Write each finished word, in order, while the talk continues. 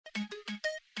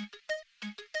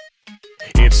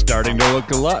It's starting to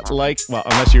look a lot like, well,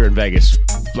 unless you're in Vegas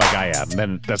like I am,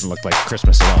 then it doesn't look like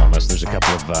Christmas at all unless there's a couple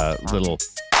of little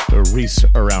wreaths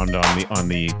around on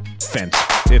the fence.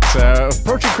 It's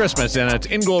approaching Christmas, and it's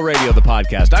InGoal Radio, the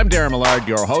podcast. I'm Darren Millard,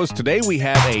 your host. Today we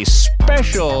have a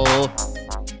special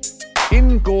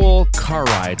InGoal car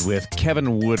ride with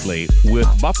Kevin Woodley with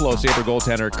Buffalo Sabre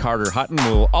goaltender Carter Hutton.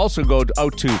 We'll also go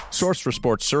out to Source for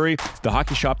Sports Surrey, the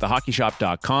Hockey Shop,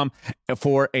 thehockeyshop.com,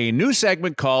 for a new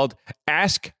segment called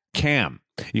Ask Cam.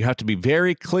 You have to be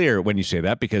very clear when you say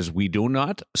that because we do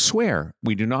not swear.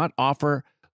 We do not offer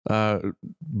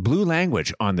blue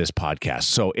language on this podcast.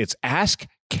 So it's Ask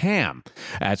Cam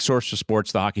at Source for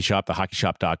Sports, the Hockey Shop,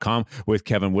 thehockeyshop.com with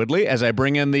Kevin Woodley as I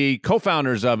bring in the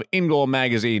co-founders of InGoal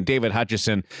Magazine, David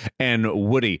Hutchison and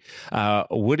Woody.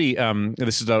 Woody,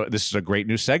 this is a great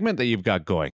new segment that you've got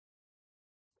going.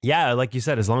 Yeah, like you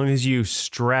said, as long as you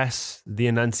stress the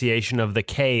enunciation of the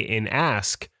K in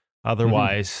ask,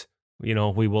 otherwise, we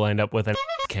will end up with an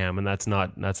Cam, and that's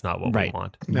not what we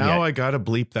want. Now I got to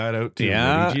bleep that out too.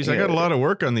 Yeah. Jeez, I got a lot of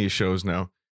work on these shows now.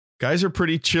 Guys are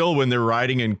pretty chill when they're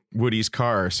riding in Woody's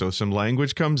car, so some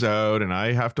language comes out, and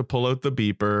I have to pull out the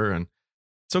beeper, and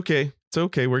it's okay. It's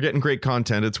okay. We're getting great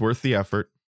content. It's worth the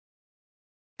effort.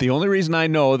 The only reason I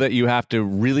know that you have to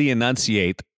really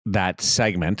enunciate that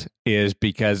segment is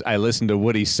because I listened to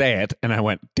Woody say it, and I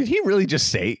went, did he really just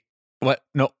say what?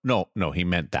 No, he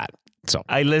meant that. So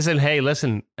I listen. Hey,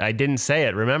 listen, I didn't say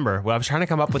it. Remember, I was trying to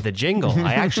come up with a jingle.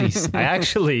 I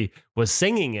actually was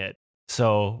singing it.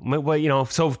 So,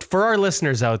 so for our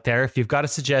listeners out there, if you've got a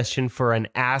suggestion for an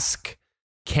Ask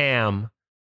Cam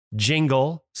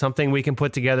jingle, something we can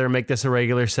put together and make this a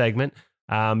regular segment.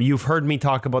 You've heard me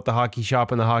talk about the Hockey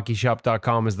Shop, and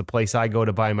thehockeyshop.com is the place I go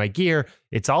to buy my gear.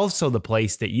 It's also the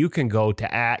place that you can go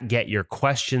to get your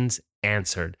questions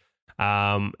answered.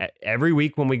 Every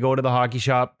week when we go to the Hockey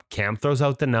Shop, Cam throws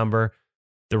out the number.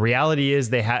 The reality is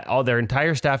their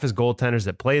entire staff is goaltenders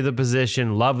that play the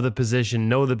position, love the position,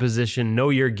 know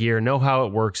your gear, know how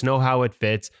it works, know how it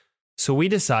fits. So we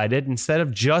decided, instead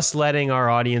of just letting our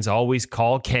audience always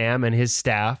call Cam and his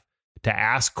staff to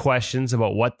ask questions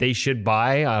about what they should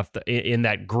buy in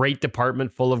that great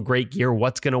department full of great gear,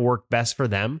 what's going to work best for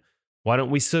them, why don't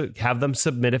we have them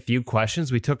submit a few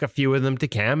questions? We took a few of them to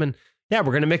Cam, and yeah,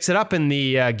 we're going to mix it up in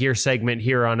the gear segment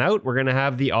here on out. We're going to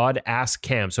have the odd Ask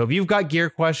Cam. So if you've got gear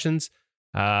questions,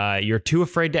 you're too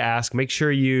afraid to ask, make sure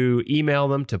you email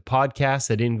them to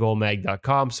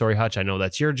podcast@ingoalmag.com. Sorry, Hutch, I know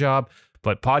that's your job,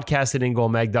 but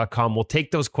podcast@ingoalmag.com. We'll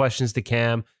take those questions to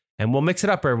Cam, and we'll mix it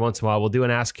up every once in a while. We'll do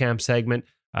an Ask Cam segment.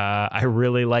 I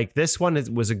really like this one.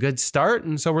 It was a good start,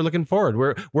 and so we're looking forward.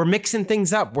 We're mixing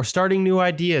things up. We're starting new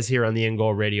ideas here on the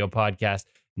InGoal Radio Podcast.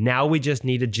 Now we just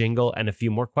need a jingle and a few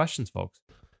more questions, folks.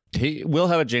 We'll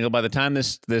have a jingle. By the time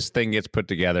this thing gets put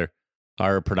together,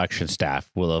 our production staff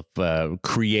will have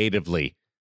creatively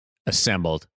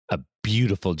assembled a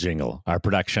beautiful jingle. Our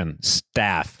production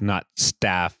staff, not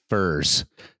staffers,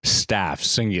 staff,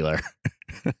 singular.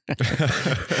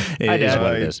 It is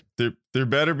what it is. There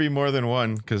better be more than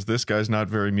one, because this guy's not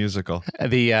very musical.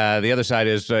 The other side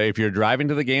is if you're driving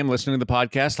to the game, listening to the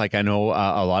podcast, like I know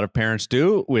a lot of parents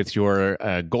do with your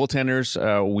goaltenders,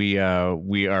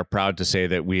 we are proud to say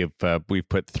that we've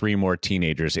put 3 more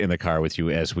teenagers in the car with you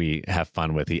as we have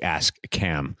fun with the Ask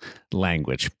Cam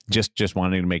language. Just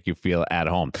wanting to make you feel at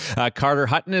home. Carter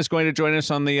Hutton is going to join us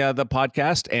on the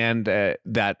podcast, and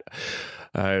that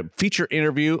feature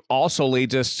interview also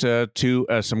leads us to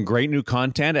some great new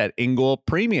content at InGoal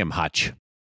Premium, Hutch.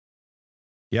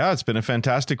 Yeah, it's been a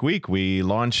fantastic week. We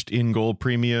launched InGoal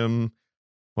Premium,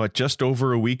 just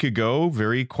over a week ago,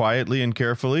 very quietly and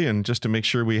carefully, and just to make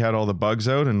sure we had all the bugs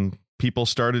out and people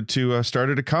started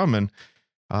to come. And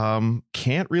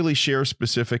can't really share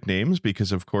specific names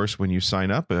because, of course, when you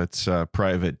sign up, it's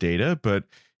private data, but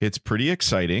it's pretty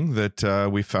exciting that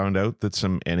we found out that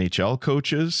some NHL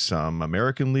coaches, some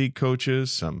American League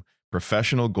coaches, some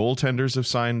professional goaltenders have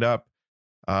signed up.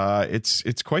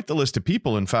 It's quite the list of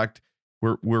people. In fact,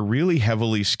 we're really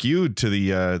heavily skewed to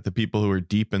the people who are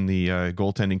deep in the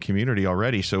goaltending community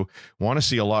already. So want to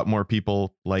see a lot more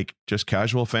people, like just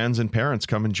casual fans and parents,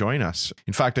 come and join us.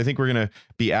 In fact, I think we're going to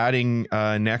be adding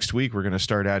next week. We're going to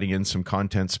start adding in some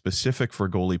content specific for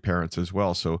goalie parents as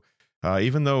well. So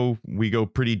even though we go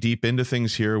pretty deep into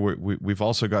things here, we've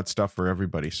also got stuff for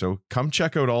everybody. So come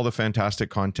check out all the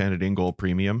fantastic content at InGoal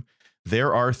Premium.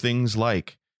 There are things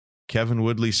like Kevin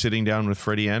Woodley sitting down with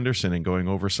Freddie Anderson and going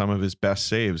over some of his best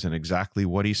saves and exactly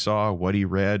what he saw, what he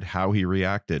read, how he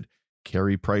reacted.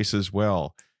 Carey Price as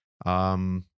well.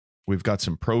 We've got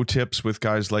some pro tips with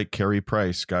guys like Carey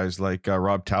Price, guys like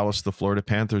Rob Tallis, the Florida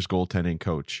Panthers goaltending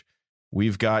coach.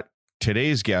 We've got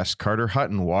today's guest, Carter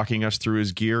Hutton, walking us through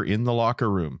his gear in the locker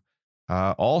room.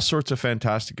 All sorts of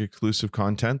fantastic exclusive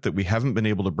content that we haven't been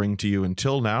able to bring to you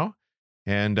until now.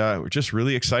 And we're just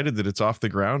really excited that it's off the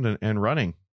ground and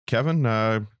running. Kevin,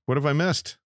 what have I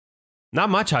missed? Not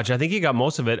much, Hutch. I think you got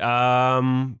most of it.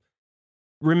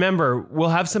 Remember, we'll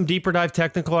have some deeper dive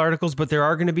technical articles, but there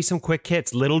are going to be some quick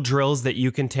hits, little drills that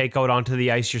you can take out onto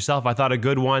the ice yourself. I thought a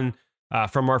good one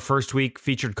from our first week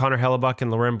featured Connor Hellebuck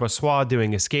and Laurent Brossoit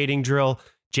doing a skating drill.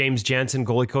 James Jansen,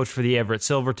 goalie coach for the Everett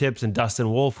Silvertips, and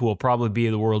Dustin Wolf, who will probably be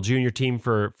the World Junior team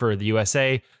for the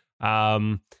USA,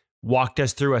 walked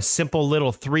us through a simple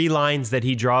little 3 lines that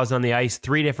he draws on the ice,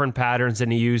 3 different patterns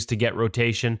that he used to get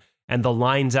rotation. And the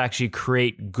lines actually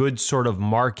create good sort of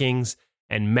markings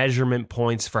and measurement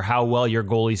points for how well your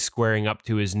goalie's squaring up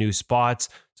to his new spots.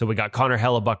 So we got Connor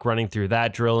Hellebuck running through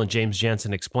that drill and James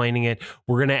Jansen explaining it.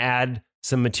 We're going to add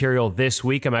some material this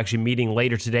week. I'm actually meeting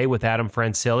later today with Adam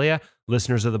Francilia.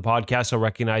 Listeners of the podcast will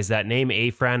recognize that name.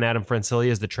 Adam Francilia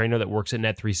is the trainer that works at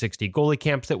Net 360 goalie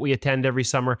camps that we attend every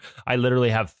summer. I literally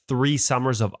have 3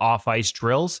 summers of off-ice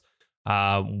drills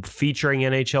featuring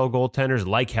NHL goaltenders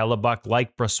like Hellebuck,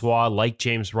 like Brossoit, like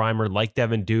James Reimer, like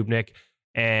Devin Dubnyk.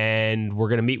 And we're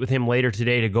going to meet with him later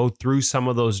today to go through some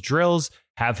of those drills,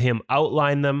 have him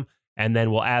outline them, and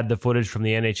then we'll add the footage from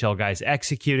the NHL guys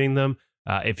executing them.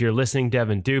 If you're listening,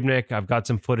 Devin Dubnyk, I've got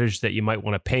some footage that you might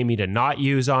want to pay me to not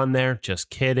use on there. Just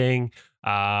kidding.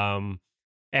 And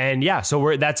yeah,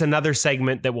 so that's another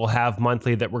segment that we'll have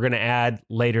monthly that we're going to add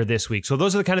later this week. So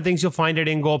those are the kind of things you'll find at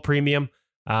InGoal Premium.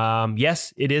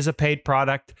 Yes, it is a paid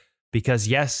product because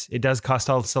yes, it does cost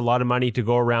us a lot of money to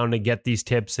go around and get these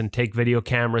tips and take video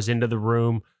cameras into the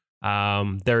room.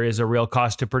 There is a real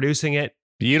cost to producing it.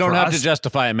 You don't have to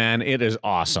justify it, man. It is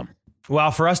awesome.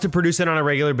 Well, for us to produce it on a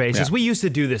regular basis, we used to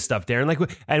do this stuff, Darren.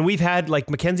 And we've had,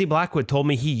 like, Mackenzie Blackwood told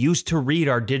me he used to read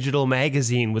our digital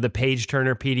magazine with a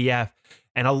page-turner PDF.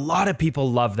 And a lot of people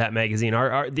love that magazine.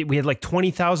 We had like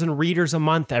 20,000 readers a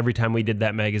month every time we did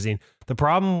that magazine. The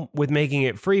problem with making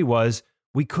it free was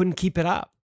we couldn't keep it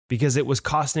up because it was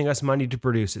costing us money to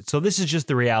produce it. So this is just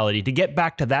the reality. To get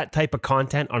back to that type of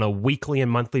content on a weekly and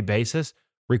monthly basis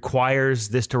requires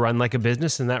this to run like a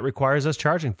business, and that requires us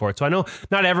charging for it. So I know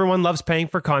not everyone loves paying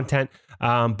for content,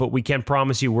 but we can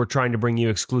promise you we're trying to bring you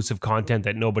exclusive content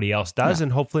that nobody else does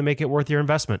and hopefully make it worth your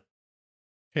investment.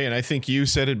 Hey, and I think you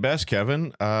said it best,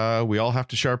 Kevin. We all have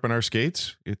to sharpen our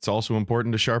skates. It's also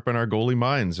important to sharpen our goalie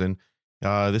minds. And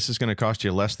this is going to cost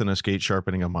you less than a skate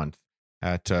sharpening a month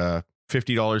at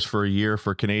 $50 for a year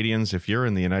for Canadians. If you're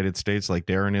in the United States like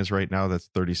Darren is right now, that's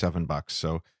 $37.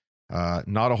 So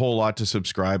not a whole lot to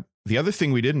subscribe. The other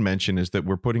thing we didn't mention is that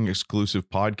we're putting exclusive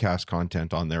podcast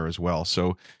content on there as well.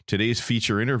 So today's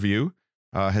feature interview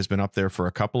has been up there for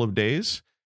a couple of days.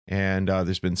 And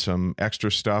there's been some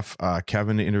extra stuff.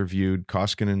 Kevin interviewed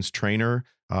Koskinen's trainer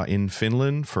in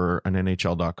Finland for an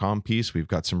NHL.com piece. We've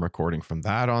got some recording from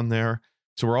that on there.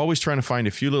 So we're always trying to find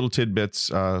a few little tidbits,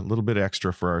 a little bit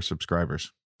extra for our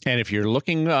subscribers. And if you're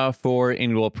looking for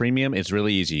InGoal Premium, it's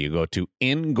really easy. You go to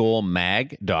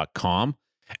ingoalmag.com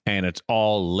and it's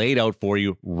all laid out for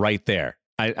you right there.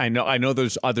 I know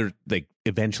there's other, like,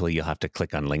 eventually you'll have to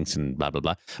click on links and blah, blah,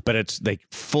 blah, but it's like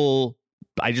full.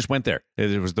 I just went there.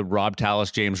 It was the Rob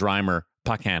Tallis, James Reimer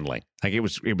puck handling. Like it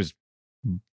was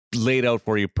laid out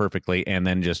for you perfectly, and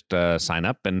then just sign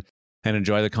up and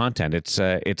enjoy the content.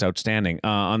 It's outstanding.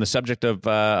 On the subject of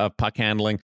puck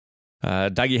handling,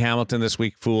 Dougie Hamilton this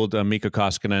week fooled Mikko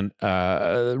Koskinen.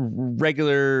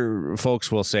 Regular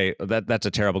folks will say that's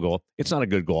a terrible goal. It's not a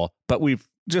good goal, but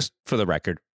just for the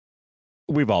record,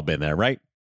 we've all been there, right?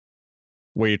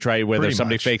 Where you try, whether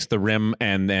somebody fakes the rim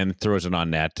and then throws it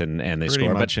on net and they pretty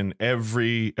score. Much, and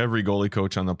every goalie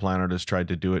coach on the planet has tried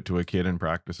to do it to a kid in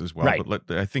practice as well. Right. But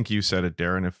I think you said it,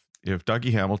 Darren. If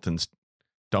Dougie Hamilton's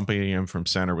dumping him from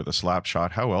center with a slap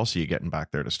shot, how else are you getting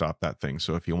back there to stop that thing?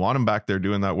 So if you want him back there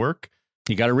doing that work,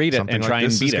 you got to read it and try and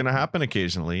beat it. This is going to happen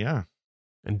occasionally, yeah.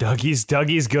 And Dougie's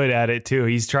good at it too.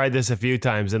 He's tried this a few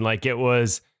times, and like it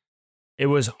was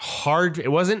hard.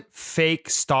 It wasn't fake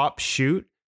stop shoot.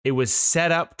 It was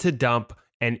set up to dump,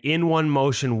 and in one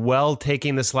motion, while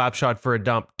taking the slap shot for a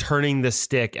dump, turning the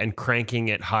stick and cranking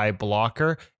it high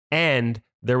blocker. And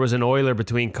there was an oiler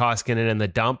between Koskinen and the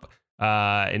dump,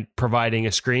 and providing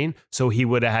a screen, so he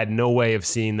would have had no way of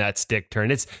seeing that stick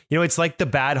turn. It's like the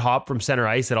bad hop from center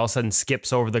ice that all of a sudden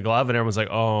skips over the glove, and everyone's like,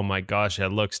 "Oh my gosh,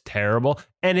 that looks terrible,"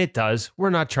 and it does.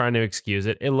 We're not trying to excuse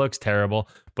it. It looks terrible,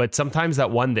 but sometimes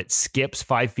that one that skips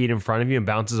 5 feet in front of you and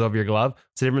bounces over your glove,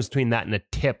 it's the difference between that and a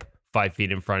tip 5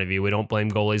 feet in front of you. We don't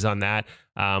blame goalies on that.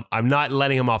 I'm not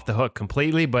letting him off the hook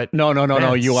completely, but no,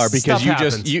 you are, because you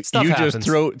just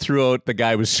threw out the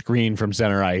guy with screen from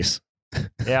center ice.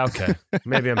 Yeah, okay.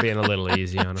 Maybe I'm being a little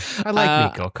easy on him. I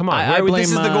like Mikko. Come on, blame,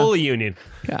 this is the goalie union.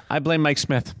 Yeah, I blame Mike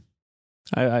Smith.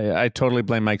 I totally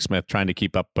blame Mike Smith trying to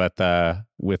keep up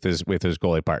with his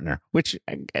goalie partner. Which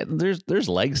there's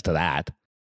legs to that,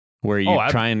 where you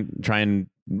try and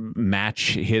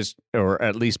match his, or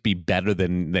at least be better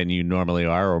than you normally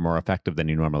are, or more effective than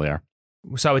you normally are.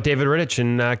 We saw with David Rittich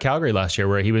in Calgary last year,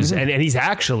 where he was, and he's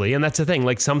actually, and that's the thing,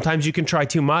 like sometimes you can try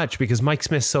too much because Mike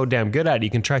Smith's so damn good at it.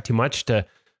 You can try too much to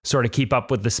sort of keep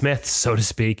up with the Smiths, so to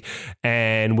speak.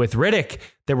 And with Rittich,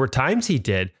 there were times he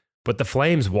did, but the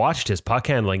Flames watched his puck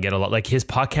handling get a lot, like his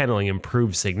puck handling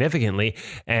improved significantly.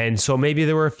 And so maybe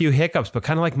there were a few hiccups, but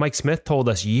kind of like Mike Smith told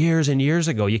us years and years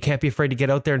ago, you can't be afraid to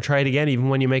get out there and try it again, even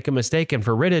when you make a mistake. And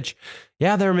for Rittich,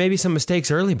 yeah, there may be some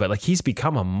mistakes early, but like he's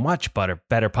become a much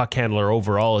better puck handler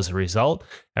overall as a result.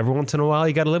 Every once in a while,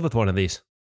 you got to live with one of these.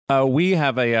 We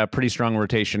have a pretty strong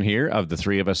rotation here of the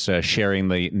three of us sharing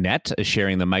the net,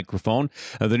 sharing the microphone.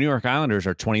 The New York Islanders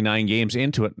are 29 games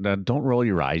into it. Don't roll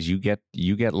your eyes. You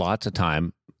get lots of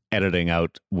time editing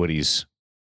out Woody's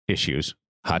issues.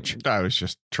 Hutch. I was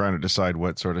just trying to decide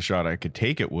what sort of shot I could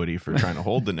take at Woody for trying to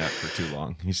hold the net for too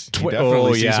long. He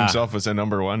definitely sees himself as a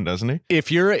number one, doesn't he?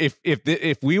 If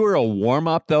we were a warm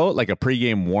up though, like a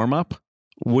pregame warm up,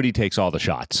 Woody takes all the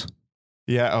shots.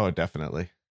 Yeah. Oh,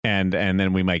 definitely. And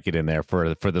then we might get in there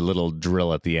for the little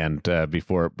drill at the end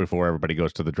before everybody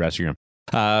goes to the dressing room.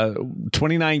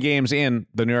 29 games in,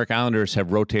 the New York Islanders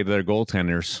have rotated their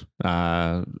goaltenders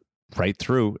right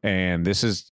through, and this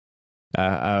is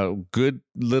a good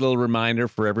little reminder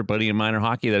for everybody in minor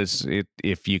hockey that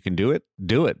if you can do it,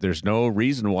 do it. There's no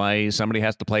reason why somebody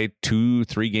has to play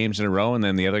 2-3 games in a row and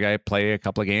then the other guy play a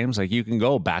couple of games. Like, you can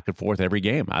go back and forth every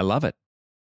game. I love it.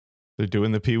 They're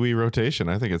doing the Pee-wee rotation.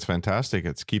 I think it's fantastic.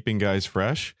 It's keeping guys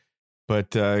fresh.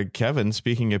 But Kevin,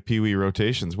 speaking of Pee-wee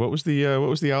rotations, what was the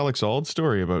Alex Auld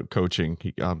story about coaching?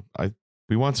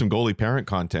 We want some goalie parent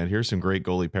content. Here's some great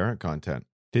goalie parent content.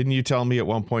 Didn't you tell me at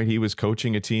one point he was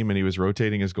coaching a team and he was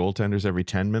rotating his goaltenders every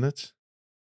 10 minutes?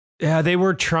 Yeah, they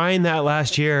were trying that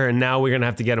last year, and now we're going to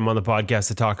have to get him on the podcast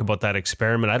to talk about that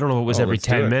experiment. I don't know if it was every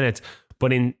 10 minutes,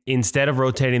 but instead of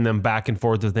rotating them back and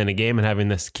forth within a game and having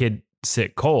this kid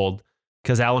sit cold,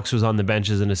 because Alex was on the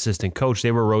bench as an assistant coach,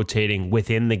 they were rotating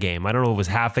within the game. I don't know if it was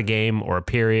half a game or a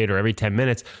period or every 10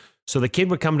 minutes. So the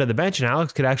kid would come to the bench and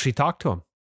Alex could actually talk to him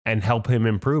and help him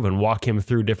improve and walk him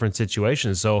through different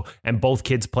situations. And both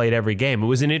kids played every game. It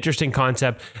was an interesting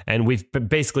concept, and we've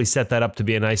basically set that up to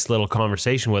be a nice little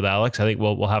conversation with Alex. I think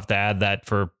we'll have to add that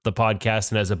for the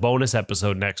podcast and as a bonus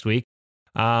episode next week.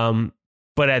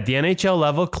 But at the NHL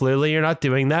level, clearly you're not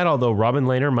doing that, although Robin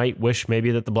Lehner might wish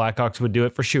maybe that the Blackhawks would do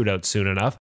it for shootouts soon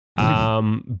enough.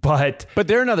 But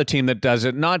they're another team that does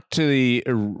it, not to the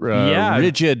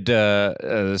rigid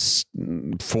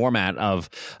format of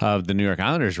the New York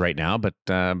Islanders right now, but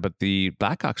the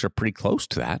Blackhawks are pretty close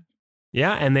to that.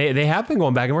 Yeah, and they have been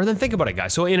going back and forth. And think about it,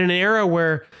 guys. So in an era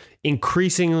where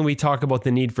increasingly we talk about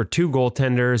the need for two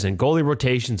goaltenders and goalie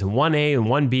rotations and 1A and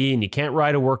 1B, and you can't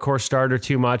ride a workhorse starter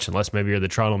too much unless maybe you're the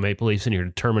Toronto Maple Leafs and you're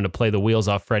determined to play the wheels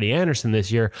off Freddie Anderson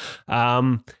this year.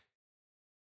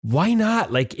 Why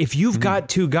not? Like, if you've got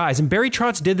two guys, and Barry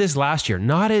Trotz did this last year,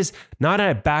 not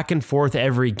a back and forth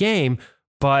every game,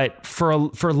 but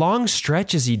for long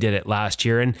stretches he did it last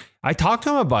year. And I talked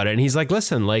to him about it, and he's like,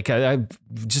 listen, like, I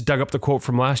just dug up the quote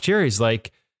from last year. He's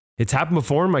like, it's happened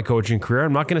before in my coaching career.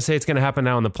 I'm not going to say it's going to happen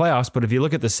now in the playoffs, but if you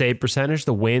look at the save percentage,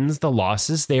 the wins, the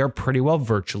losses, they are pretty well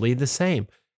virtually the same.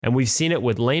 And we've seen it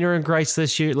with Lehner and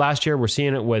Greiss last year. We're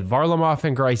seeing it with Varlamov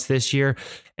and Greiss this year.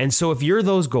 And so if you're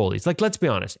those goalies, like, let's be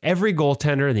honest, every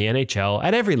goaltender in the NHL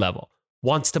at every level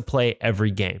wants to play every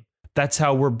game. That's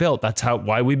how we're built. That's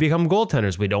why we become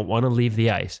goaltenders. We don't want to leave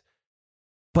the ice.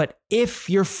 But if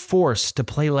you're forced to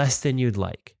play less than you'd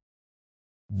like,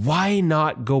 why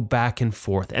not go back and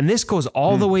forth? And this goes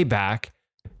all the way back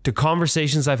to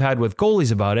conversations I've had with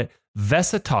goalies about it.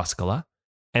 Vesa Toskala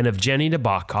and Evgeny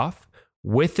Nabokov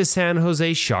with the San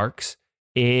Jose Sharks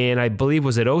in, I believe,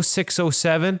 was it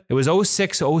 06-07? It was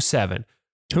 06-07.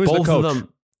 Who was the coach? Both of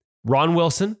them, Ron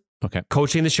Wilson,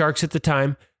 coaching the Sharks at the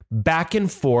time, back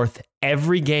and forth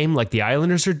every game like the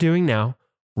Islanders are doing now,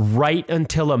 right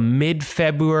until a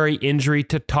mid-February injury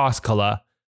to Toskala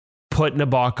put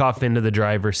Nabokov into the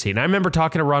driver's seat. And I remember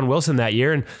talking to Ron Wilson that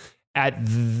year, and at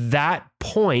that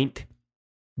point,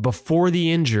 before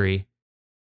the injury,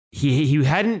 he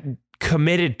hadn't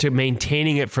committed to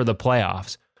maintaining it for the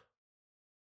playoffs,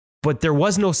 but there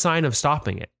was no sign of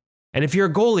stopping it. And if you're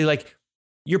a goalie, like,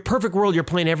 your perfect world, you're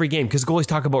playing every game because goalies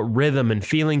talk about rhythm and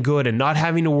feeling good and not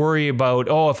having to worry about,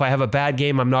 oh, if I have a bad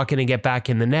game, I'm not going to get back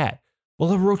in the net. Well,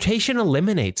 the rotation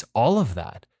eliminates all of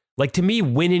that. Like, to me,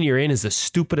 winning you're in is the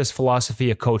stupidest philosophy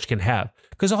a coach can have,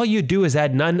 because all you do is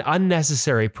add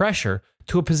unnecessary pressure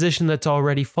to a position that's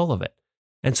already full of it.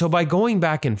 And so by going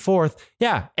back and forth,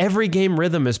 yeah, every game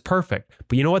rhythm is perfect.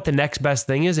 But you know what the next best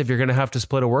thing is if you're going to have to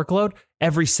split a workload?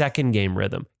 Every second game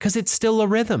rhythm, because it's still a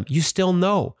rhythm. You still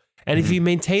know. And if you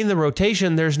maintain the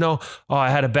rotation, there's no, oh, I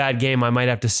had a bad game, I might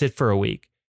have to sit for a week.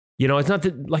 You know, it's not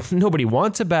that, like, nobody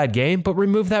wants a bad game, but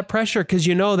remove that pressure, because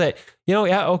you know that,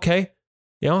 yeah, okay.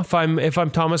 If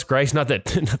I'm Thomas Greiss, not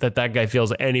that that guy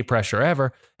feels any pressure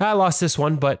ever. I lost this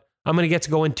one, but I'm going to get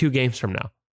to go in 2 games from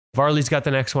now. Varley's got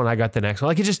the next one, I got the next one.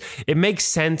 Like, it makes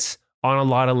sense on a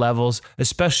lot of levels,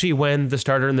 especially when the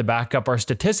starter and the backup are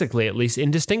statistically at least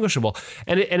indistinguishable.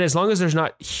 And as long as there's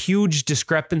not huge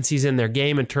discrepancies in their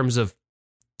game in terms of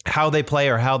how they play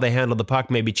or how they handle the puck,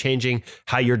 maybe changing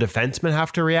how your defensemen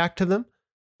have to react to them,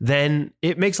 then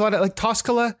it makes a lot of, like,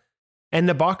 Toskala and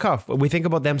Nabokov, we think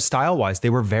about them style-wise, they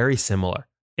were very similar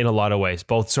in a lot of ways,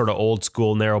 both sort of old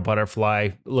school, narrow butterfly,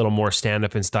 a little more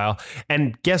stand-up in style.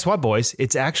 And guess what, boys?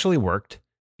 It's actually worked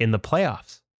in the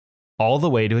playoffs all the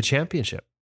way to a championship.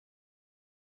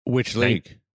 Which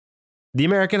league? The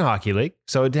American Hockey League.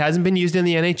 So it hasn't been used in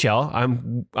the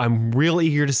NHL. I'm real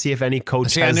eager to see if any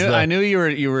coach has. I knew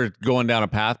you were going down a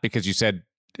path because you said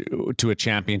to a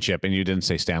championship and you didn't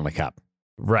say Stanley Cup.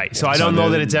 Right. So I don't know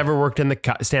that it's ever worked in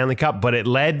the Stanley Cup, but it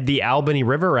led the Albany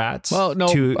River Rats. Well, no,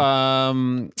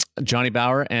 Johnny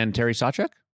Bauer and Terry Sawchuk?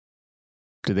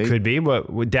 Could be,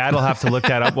 but Dad will have to look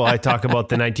that up while I talk about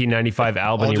the 1995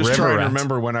 Albany River Rats. I'll just try to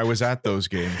remember when I was at those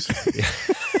games.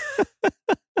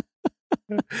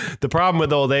 The problem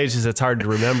with old age is it's hard to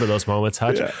remember those moments,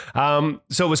 Hutch. Yeah.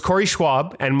 So it was Corey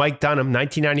Schwab and Mike Dunham,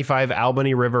 1995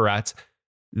 Albany River Rats.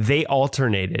 They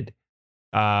alternated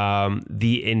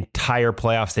the entire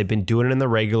playoffs. They've been doing it in the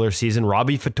regular season.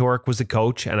 Robbie Fatorik was the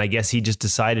coach, and I guess he just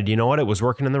decided, you know what, it was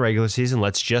working in the regular season.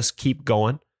 Let's just keep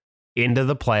going into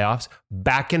the playoffs,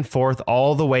 back and forth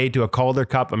all the way to a Calder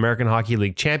Cup American Hockey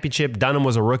League championship. Dunham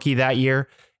was a rookie that year.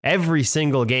 Every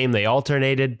single game they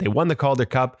alternated. They won the Calder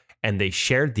Cup, and they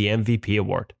shared the MVP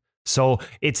award. So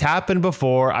it's happened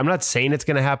before. I'm not saying it's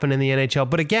going to happen in the NHL,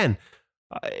 but again,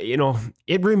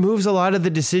 it removes a lot of the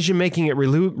decision making. It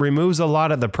removes a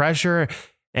lot of the pressure.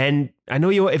 And I know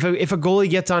if a goalie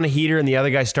gets on a heater and the other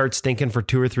guy starts stinking for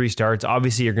 2 or 3 starts,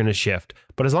 obviously you're going to shift.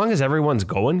 But as long as everyone's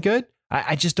going good,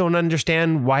 I just don't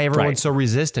understand why everyone's so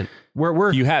resistant.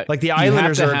 The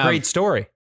Islanders are a great story.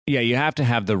 Yeah, you have to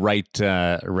have the right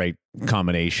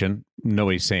combination.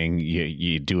 Nobody's saying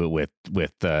you do it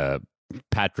with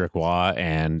Patrick Waugh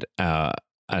and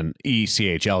an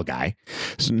ECHL guy.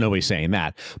 So nobody's saying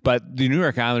that. But the New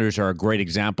York Islanders are a great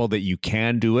example that you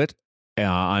can do it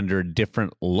under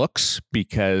different looks,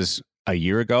 because a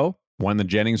year ago won the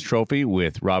Jennings Trophy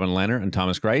with Robin Leonard and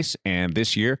Thomas Greiss, and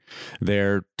this year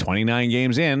they're 29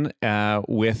 games in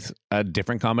with a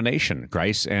different combination,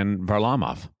 Greiss and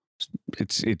Varlamov.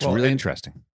 It's really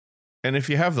interesting. And if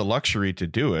you have the luxury to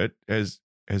do it, as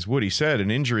Woody said, an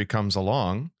injury comes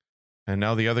along and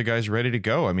now the other guy's ready to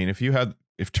go. I mean,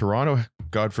 if Toronto,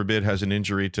 God forbid, has an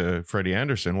injury to Freddie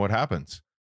Anderson, what happens?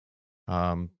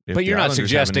 But you're not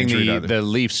suggesting the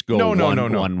Leafs go no.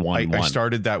 1-1-1-1. I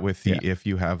started that with the if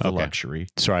you have the luxury.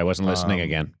 Sorry, I wasn't listening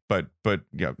again. But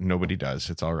yeah, nobody does.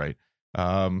 It's all right.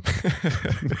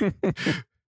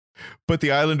 But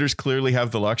the Islanders clearly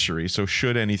have the luxury. So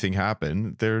should anything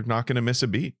happen, they're not going to miss a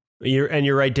beat.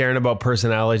 You're right, Darren, about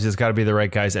personalities. It's got to be the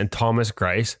right guys. And Thomas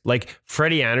Greiss, like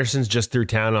Freddie Anderson's just through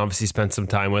town, obviously spent some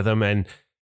time with him, and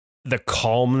the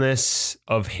calmness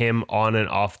of him on and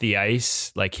off the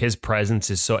ice, like his presence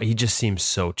he just seems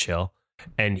so chill,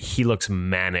 and he looks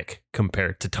manic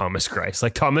compared to Thomas Greiss.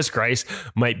 Like Thomas Greiss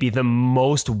might be the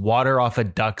most water off a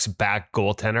duck's back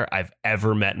goaltender I've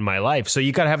ever met in my life. So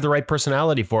you got to have the right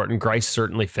personality for it, and Greiss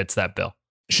certainly fits that bill.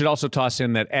 Should also toss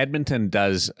in that Edmonton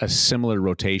does a similar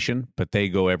rotation, but they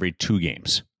go every 2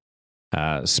 games.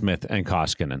 Smith and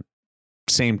Koskinen,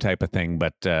 same type of thing,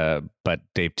 but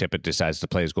Dave Tippett decides to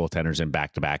play his goaltenders in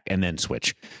back-to-back and then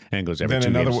switch and goes every 2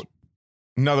 games.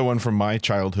 Another one from my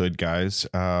childhood, guys.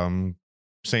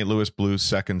 St. Louis Blues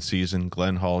second season,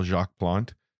 Glenn Hall, Jacques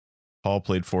Plante. Hall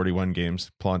played 41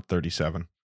 games, Plante 37.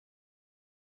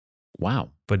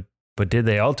 Wow. But did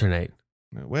they alternate?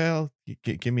 Well,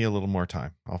 give me a little more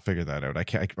time. I'll figure that out.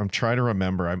 I'm trying to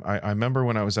remember. I remember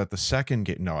when I was at the second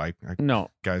game. No,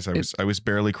 guys, I was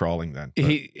barely crawling then.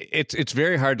 It's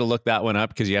very hard to look that one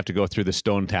up because you have to go through the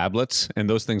stone tablets, and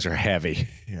those things are heavy.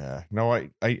 Yeah. No,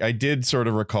 I did sort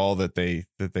of recall that they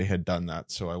had done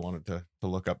that, so I wanted to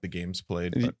look up the games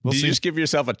played. But Did you just give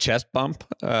yourself a chest bump,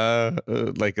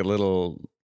 like a little?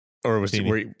 Or was it?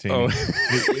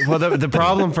 Well, the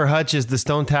problem for Hutch is the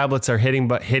stone tablets are hidden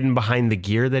behind the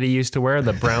gear that he used to wear,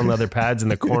 the brown leather pads in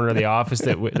the corner of the office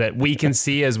that we can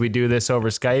see as we do this over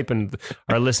Skype, and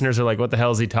our listeners are like, "What the hell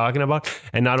is he talking about?"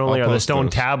 And not only are the stone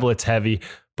tablets heavy,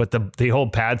 but the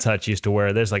old pads Hutch used to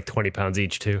wear, there's like 20 pounds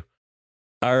each too.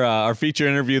 Our feature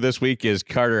interview this week is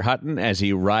Carter Hutton as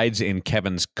he rides in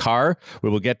Kevin's car. We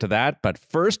will get to that, but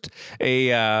first,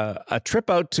 a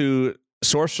trip out to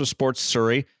Source for Sports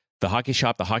Surrey. The Hockey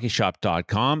Shop,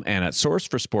 thehockeyshop.com. And at Source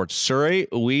for Sports Surrey,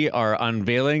 we are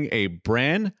unveiling a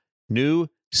brand new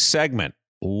segment.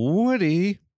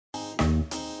 Woody.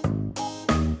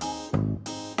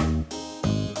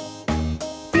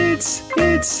 It's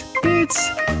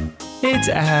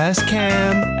Ask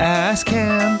Cam.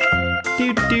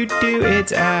 Do,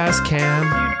 it's Ask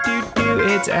Cam. Do,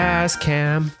 it's Ask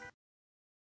Cam.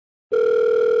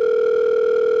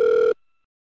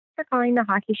 Calling the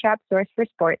Hockey Shop Source for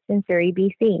Sports in Surrey,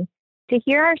 BC. To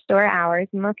hear our store hours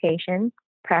and location,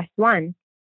 press 1.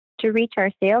 To reach our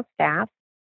sales staff,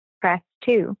 press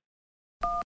 2.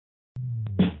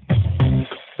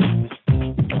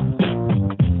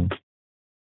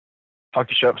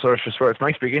 Hockey Shop Source for Sports,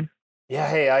 Mike speaking. Yeah,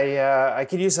 hey, I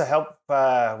could use a help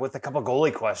with a couple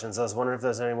goalie questions. I was wondering if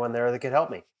there's anyone there that could help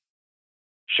me.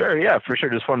 Sure, yeah, for sure.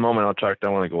 Just one moment. I'll track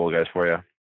down one of the goal guys for you.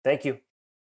 Thank you.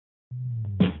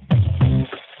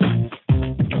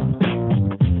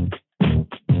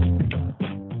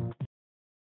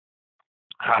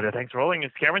 Hi there, thanks for holding.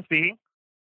 It's Cameron speaking.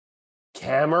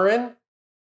 Cameron?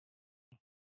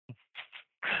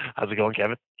 How's it going,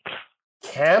 Kevin?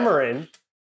 Cameron?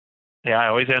 Yeah, I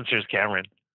always answer as Cameron.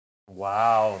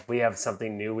 Wow, we have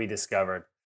something new we discovered.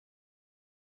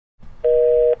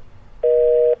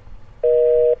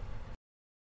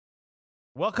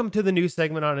 Welcome to the new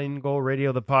segment on InGoal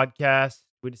Radio, the podcast.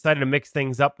 We decided to mix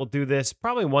things up. We'll do this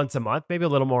probably once a month, maybe a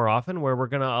little more often, where we're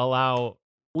going to allow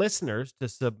listeners to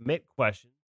submit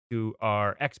questions to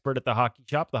our expert at the Hockey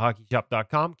Shop,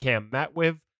 thehockeyshop.com, Cam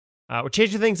Matwiv. We're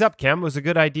changing things up, Cam. It was a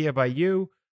good idea by you.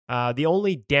 The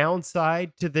only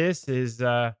downside to this is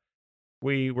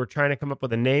we were trying to come up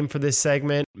with a name for this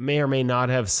segment. May or may not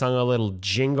have sung a little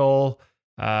jingle.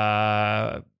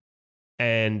 And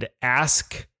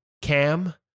Ask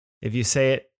Cam, if you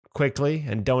say it quickly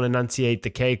and don't enunciate the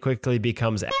K quickly,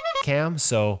 becomes Cam.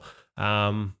 So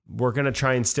we're going to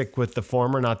try and stick with the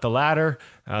former, not the latter.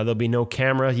 There'll be no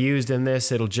camera used in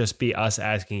this. It'll just be us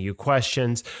asking you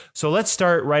questions. So let's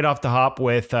start right off the hop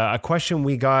with a question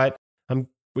we got.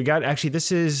 Actually,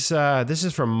 this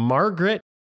is from Margaret,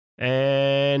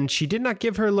 and she did not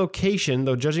give her location,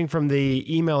 though judging from the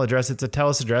email address, it's a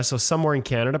TELUS address, so somewhere in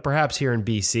Canada, perhaps here in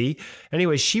BC.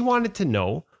 Anyway, she wanted to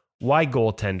know why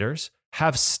goaltenders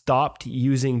have stopped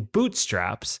using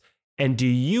bootstraps. And do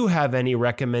you have any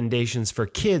recommendations for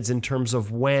kids in terms of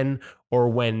when or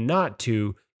when not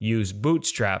to use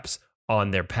bootstraps on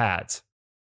their pads?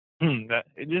 It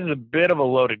is a bit of a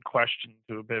loaded question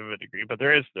to a bit of a degree, but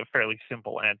there is a fairly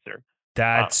simple answer.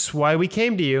 That's why we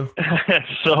came to you.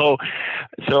 So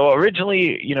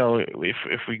originally,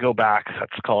 if we go back,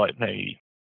 let's call it maybe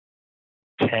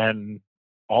 10,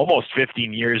 almost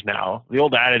 15 years now, the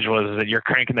old adage was that you're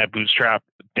cranking that bootstrap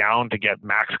down to get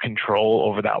max control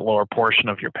over that lower portion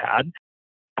of your pad.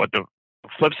 But the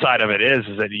flip side of it is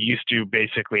that you used to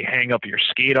basically hang up your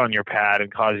skate on your pad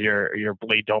and cause your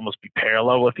blade to almost be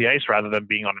parallel with the ice rather than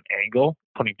being on an angle,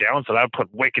 putting down. So that would put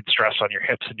wicked stress on your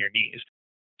hips and your knees.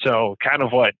 So kind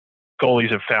of what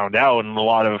goalies have found out, and a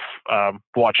lot of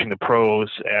watching the pros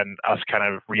and us kind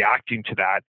of reacting to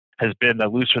that, has been the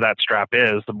looser that strap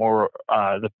is, the more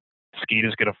the skate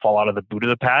is going to fall out of the boot of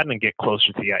the pad and get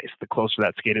closer to the ice. The closer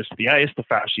that skate is to the ice, the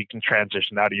faster you can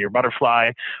transition out of your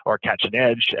butterfly or catch an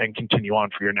edge and continue on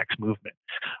for your next movement.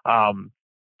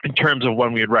 In terms of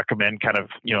when we would recommend kind of,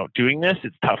 doing this,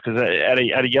 it's tough because at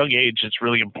a young age, it's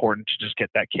really important to just get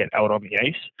that kid out on the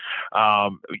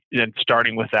ice. And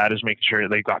starting with that is making sure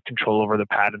they've got control over the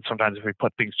pad. And sometimes if we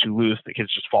put things too loose, the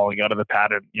kid's just falling out of the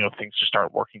pad and, things just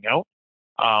start working out.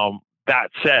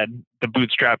 That said, the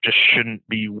bootstrap just shouldn't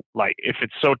be like, if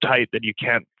it's so tight that you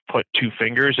can't put two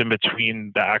fingers in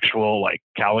between the actual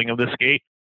cowling of the skate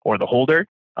or the holder,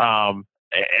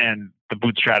 and the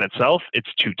bootstrap itself,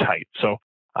 it's too tight. So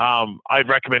I'd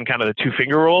recommend kind of the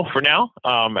 2-finger rule for now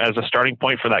as a starting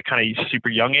point for that kind of super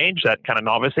young age, that kind of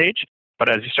novice age. But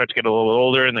as you start to get a little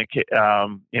older and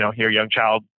your young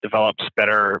child develops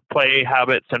better play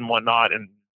habits and whatnot and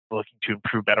looking to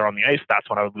improve better on the ice, that's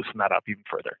when I would loosen that up even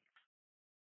further.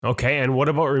 Okay, and what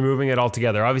about removing it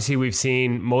altogether? Obviously, we've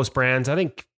seen most brands, I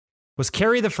think, was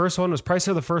Carey the first one? Was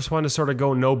Pricer the first one to sort of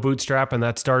go no bootstrap, and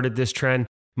that started this trend?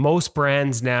 Most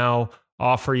brands now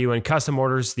offer you in custom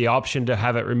orders the option to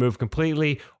have it removed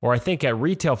completely, or I think at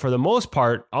retail, for the most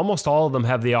part, almost all of them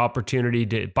have the opportunity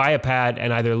to buy a pad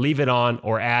and either leave it on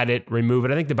or add it, remove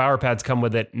it. I think the Bauer pads come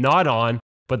with it not on,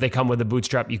 but they come with a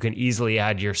bootstrap you can easily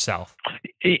add yourself.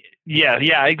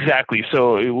 Yeah, exactly.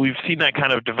 So we've seen that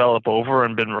kind of develop over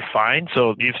and been refined.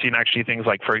 So you've seen actually things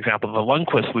like, for example, the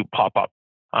Lundqvist loop pop up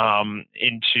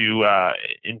into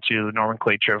the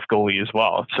nomenclature of goalie as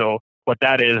well. So what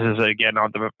that is again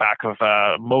on the back of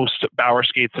most Bauer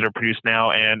skates that are produced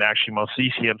now, and actually most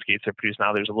CCM skates that are produced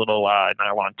now, there's a little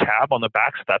nylon tab on the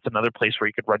back. So that's another place where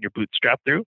you could run your bootstrap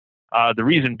through. The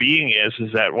reason being is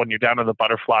that when you're down on the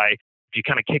butterfly, if you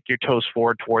kind of kick your toes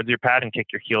forward towards your pad and kick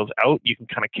your heels out, you can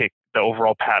kind of kick the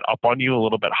overall pad up on you a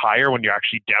little bit higher when you're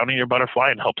actually down in your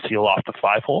butterfly and help seal off the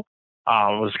 5-hole.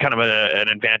 It was kind of an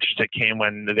advantage that came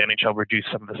when the NHL reduced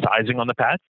some of the sizing on the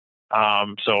pad.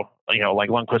 So, like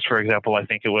Lundqvist, for example, I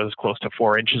think it was close to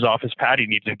 4 inches off his pad. He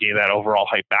needed to gain that overall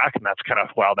height back, and that's kind of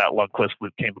how that Lundqvist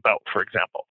loop came about, for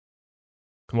example.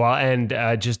 Well,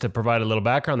 and just to provide a little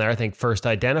background there, I think first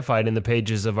identified in the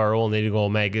pages of our old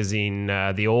InGoal magazine,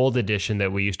 the old edition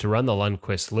that we used to run, the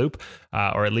Lundqvist loop,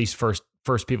 or at least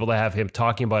first people to have him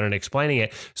talking about it and explaining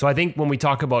it. So I think when we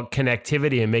talk about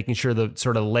connectivity and making sure the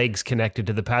sort of legs connected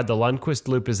to the pad, the Lundqvist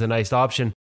loop is a nice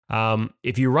option.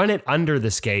 If you run it under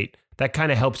the skate, that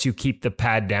kind of helps you keep the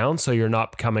pad down so you're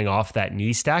not coming off that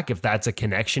knee stack if that's a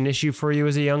connection issue for you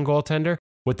as a young goaltender.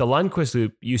 With the Lundqvist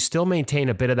loop, you still maintain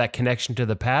a bit of that connection to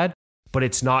the pad, but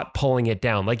it's not pulling it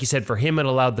down. Like you said, for him, it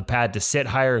allowed the pad to sit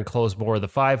higher and close more of the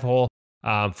 5-hole.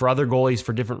 For other goalies,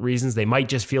 for different reasons, they might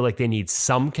just feel like they need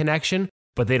some connection,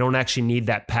 but they don't actually need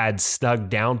that pad snug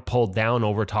down, pulled down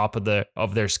over top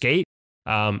of their skate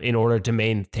in order to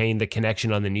maintain the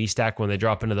connection on the knee stack when they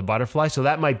drop into the butterfly. So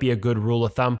that might be a good rule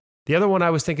of thumb. The other one I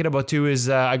was thinking about too is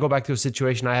I go back to a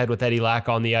situation I had with Eddie Lack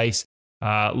on the ice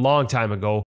a long time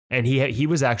ago, and he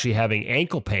was actually having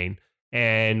ankle pain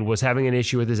and was having an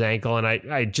issue with his ankle, and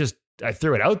I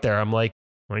threw it out there. I'm like,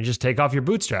 why don't you just take off your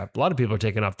bootstrap? A lot of people are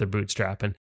taking off their bootstrap,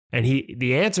 and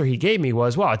the answer he gave me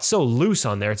was, well, it's so loose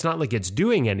on there, it's not like it's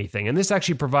doing anything. And this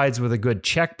actually provides with a good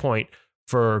checkpoint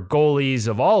for goalies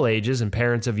of all ages and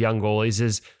parents of young goalies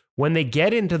is when they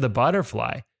get into the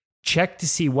butterfly, check to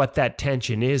see what that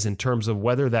tension is in terms of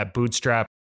whether that bootstrap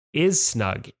is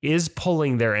snug, is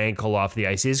pulling their ankle off the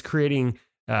ice, is creating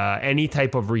any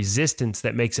type of resistance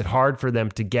that makes it hard for them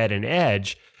to get an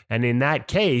edge. And in that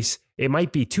case, it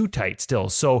might be too tight still.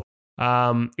 So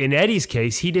in Eddie's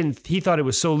case, he thought it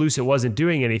was so loose it wasn't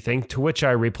doing anything, to which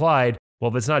I replied, well,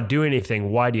 if it's not doing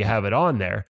anything, why do you have it on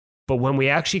there? But when we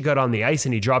actually got on the ice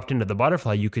and he dropped into the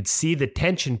butterfly, you could see the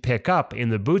tension pick up in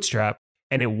the bootstrap,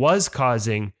 and it was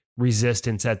causing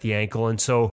resistance at the ankle. And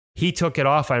so he took it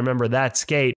off. I remember that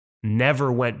skate,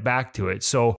 never went back to it.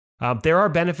 So there are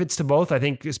benefits to both. I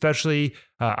think especially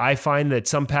I find that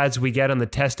some pads we get on the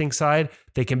testing side,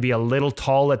 they can be a little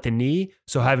tall at the knee.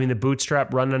 So having the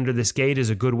bootstrap run under the skate is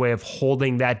a good way of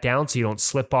holding that down so you don't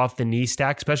slip off the knee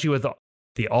stack, especially with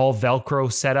the all Velcro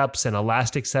setups and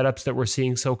elastic setups that we're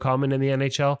seeing so common in the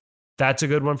NHL. That's a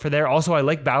good one for there. Also, I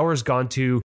like Bauer's gone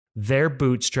to their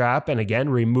bootstrap, and again,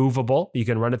 removable. You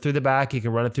can run it through the back, you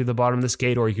can run it through the bottom of the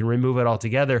skate, or you can remove it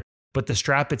altogether. But the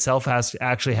strap itself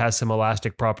actually has some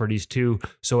elastic properties too,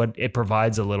 so it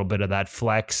provides a little bit of that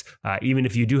flex. Even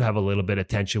if you do have a little bit of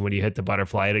tension when you hit the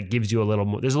butterfly, it gives you a little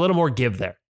more. There's a little more give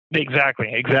there.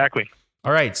 Exactly.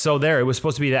 All right, so there it was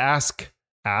supposed to be the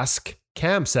Ask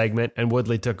Cam segment, and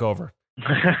Woodley took over.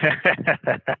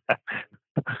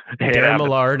 Darren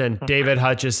Millard and David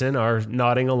Hutchison are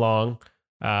nodding along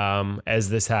as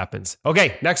this happens.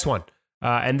 Okay, next one.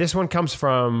 And this one comes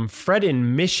from Fred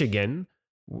in Michigan.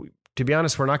 To be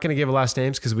honest, we're not going to give last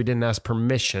names because we didn't ask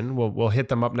permission. We'll hit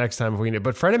them up next time if we can.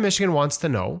 But Fred in Michigan wants to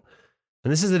know,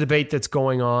 and this is a debate that's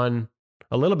going on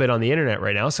a little bit on the internet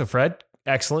right now. So Fred,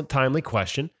 excellent, timely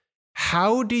question.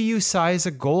 How do you size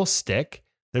a goal stick?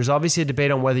 There's obviously a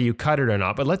debate on whether you cut it or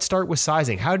not, but let's start with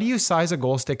sizing. How do you size a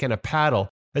goal stick and a paddle,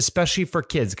 especially for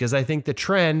kids? Because I think the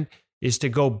trend is to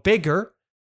go bigger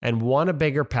and want a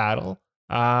bigger paddle.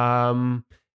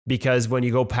 Because when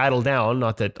you go paddle down,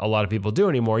 not that a lot of people do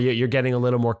anymore, you're getting a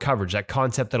little more coverage. That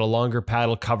concept that a longer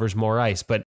paddle covers more ice.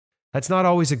 But that's not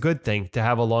always a good thing to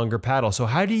have a longer paddle. So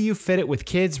how do you fit it with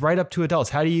kids right up to adults?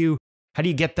 How do you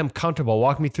get them comfortable?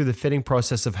 Walk me through the fitting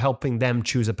process of helping them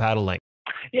choose a paddle length.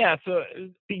 Yeah, so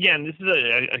again, this is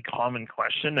a common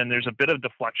question, and there's a bit of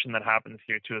deflection that happens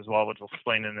here too as well, which I'll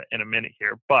explain in a minute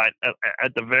here. But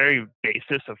at the very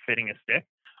basis of fitting a stick,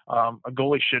 a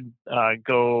goalie should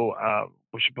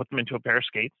we should put them into a pair of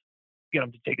skates, get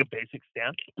them to take a basic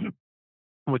stance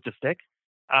with the stick.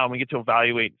 We get to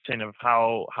evaluate kind of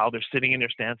how they're sitting in their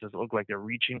stance. Does it look like they're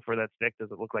reaching for that stick?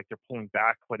 Does it look like they're pulling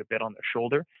back quite a bit on their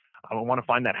shoulder? We want to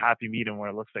find that happy medium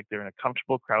where it looks like they're in a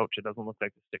comfortable crouch. It doesn't look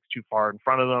like the stick's too far in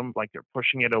front of them, like they're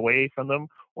pushing it away from them,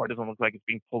 or it doesn't look like it's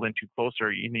being pulled in too close,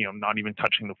 or not even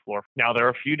touching the floor. Now, there are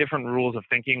a few different rules of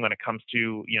thinking when it comes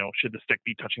to, should the stick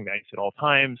be touching the ice at all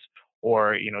times?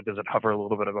 Or, does it hover a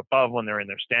little bit above when they're in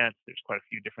their stance? There's quite a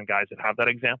few different guys that have that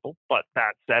example. But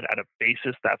that said, at a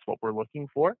basis, that's what we're looking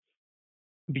for.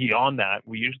 Beyond that,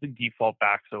 we usually default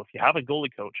back. So if you have a goalie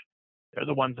coach, they're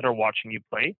the ones that are watching you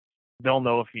play. They'll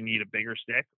know if you need a bigger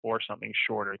stick or something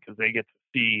shorter because they get to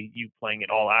see you playing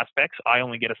in all aspects. I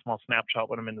only get a small snapshot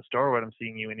when I'm in the store, when I'm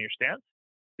seeing you in your stance.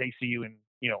 They see you in,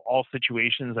 all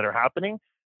situations that are happening.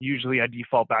 Usually I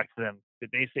default back to them. Did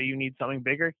they say you need something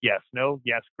bigger? Yes. No.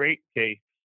 Yes. Great. Okay.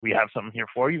 We have something here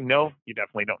for you. No, you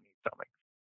definitely don't need something.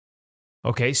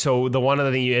 Okay, so the one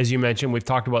other thing, as you mentioned, we've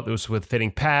talked about this with fitting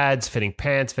pads, fitting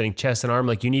pants, fitting chest and arm.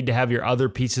 Like you need to have your other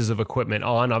pieces of equipment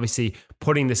on. Obviously,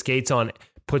 putting the skates on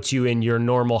puts you in your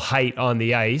normal height on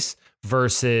the ice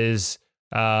versus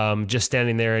just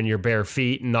standing there in your bare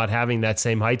feet and not having that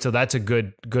same height. So that's a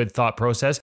good thought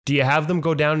process. Do you have them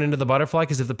go down into the butterfly?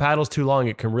 Because if the paddle's too long,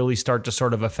 it can really start to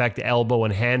sort of affect elbow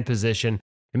and hand position.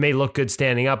 It may look good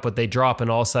standing up, but they drop and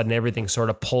all of a sudden everything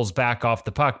sort of pulls back off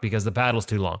the puck because the paddle's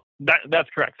too long. That's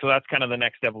correct. So that's kind of the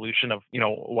next evolution of,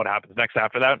 what happens next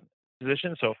after that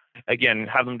position. So again,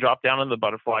 have them drop down in the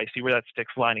butterfly, see where that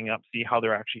stick's lining up, see how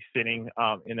they're actually sitting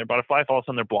in their butterfly. If all of a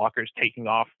sudden their blocker's taking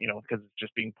off, because it's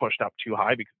just being pushed up too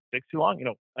high because the stick's too long,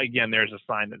 again, there's a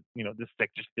sign that, this stick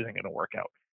just isn't going to work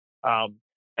out.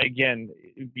 Again,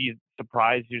 be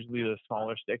surprised. Usually the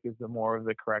smaller stick is the more of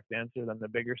the correct answer than the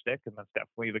bigger stick. And that's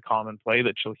definitely the common play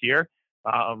that you'll hear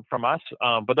from us.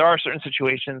 But there are certain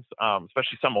situations,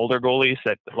 especially some older goalies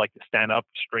that like to stand up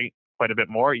straight quite a bit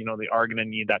more. They are going to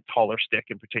need that taller stick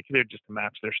in particular just to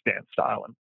match their stance style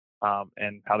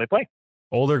and how they play.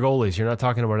 Older goalies, you're not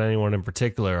talking about anyone in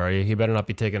particular, are you? You better not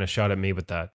be taking a shot at me with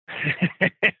that.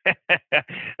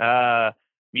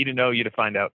 Me to know, you to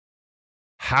find out.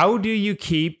 How do you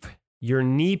keep your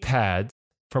knee pads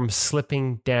from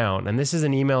slipping down? And this is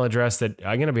an email address that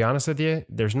I'm going to be honest with you.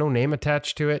 There's no name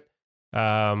attached to it.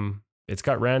 It's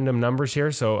got random numbers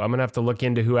here. So I'm going to have to look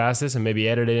into who asked this and maybe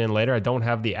edit it in later. I don't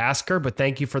have the asker, but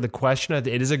thank you for the question. It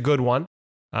is a good one.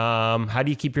 How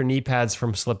do you keep your knee pads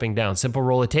from slipping down? Simple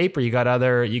roll of tape, or you got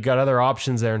other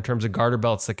options there in terms of garter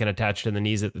belts that can attach to the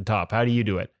knees at the top? How do you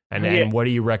do it? And what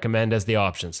do you recommend as the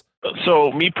options?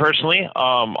 So me personally,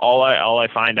 all I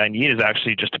find I need is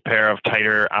actually just a pair of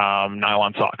tighter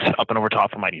nylon socks up and over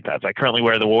top of my knee pads. I currently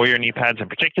wear the Warrior knee pads in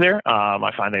particular.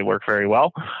 I find they work very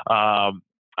well.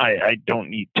 I don't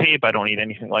need tape. I don't need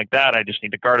anything like that. I just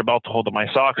need a garter belt to hold up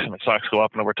my socks, and my socks go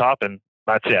up and over top, and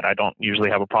that's it. I don't usually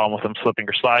have a problem with them slipping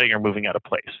or sliding or moving out of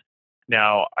place.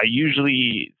 Now, I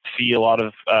usually see a lot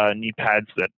of knee pads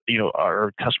that,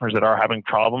 are customers that are having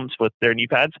problems with their knee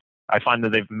pads. I find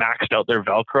that they've maxed out their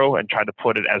Velcro and tried to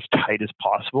put it as tight as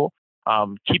possible.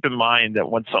 Keep in mind that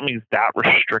when something's that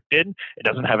restricted, it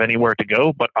doesn't have anywhere to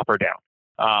go but up or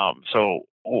down. So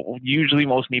usually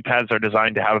most knee pads are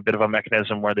designed to have a bit of a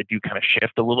mechanism where they do kind of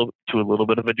shift to a little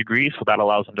bit of a degree. So that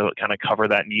allows them to kind of cover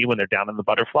that knee when they're down in the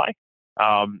butterfly.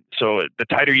 So the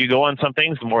tighter you go on some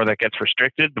things, the more that gets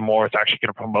restricted, the more it's actually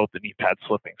going to promote the knee pad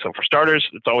slipping. So for starters,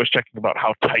 it's always checking about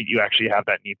how tight you actually have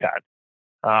that knee pad.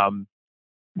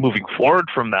 Moving forward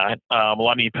from that, a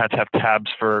lot of knee pads have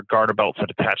tabs for garter belts that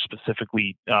attach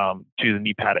specifically to the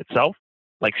knee pad itself.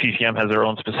 Like CCM has their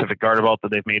own specific garter belt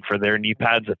that they've made for their knee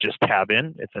pads that just tab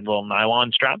in. It's a little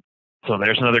nylon strap. So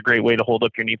there's another great way to hold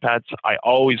up your knee pads. I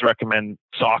always recommend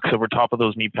socks over top of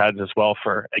those knee pads as well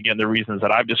for, again, the reasons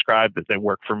that I've described, that they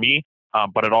work for me,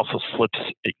 but it also slips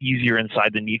easier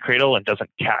inside the knee cradle and doesn't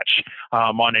catch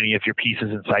on any of your pieces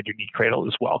inside your knee cradle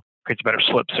as well. Creates a better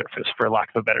slip surface, for lack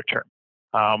of a better term.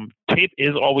 Tape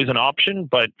is always an option,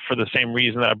 but for the same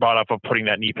reason that I brought up of putting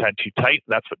that knee pad too tight,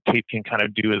 that's what tape can kind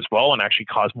of do as well and actually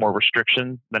cause more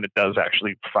restriction than it does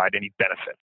actually provide any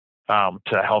benefit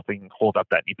to helping hold up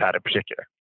that knee pad in particular.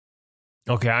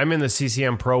 Okay, I'm in the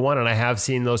CCM Pro one, and I have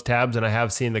seen those tabs, and I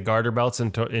have seen the garter belts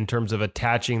in terms of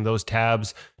attaching those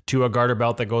tabs to a garter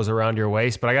belt that goes around your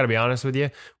waist. But I got to be honest with you,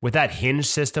 with that hinge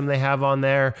system they have on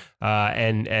there,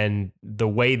 and the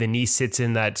way the knee sits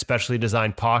in that specially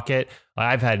designed pocket,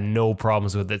 I've had no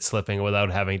problems with it slipping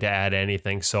without having to add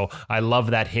anything. So I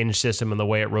love that hinge system and the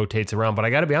way it rotates around. But I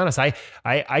got to be honest,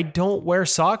 I don't wear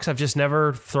socks. I've just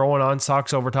never thrown on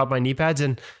socks over top my knee pads.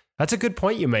 And that's a good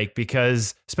point you make,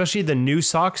 because especially the new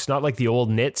socks, not like the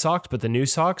old knit socks, but the new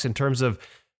socks, in terms of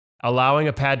allowing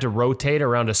a pad to rotate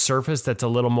around a surface that's a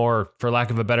little more, for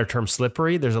lack of a better term,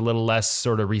 slippery. There's a little less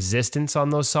sort of resistance on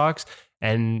those socks.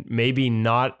 And maybe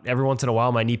not every once in a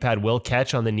while, my knee pad will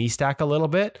catch on the knee stack a little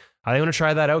bit. I want to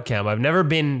try that out, Cam. I've never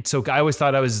been, so I always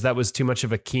thought that was too much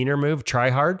of a Keener move, try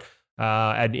hard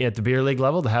at the beer league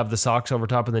level to have the socks over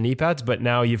top of the knee pads. But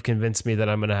now you've convinced me that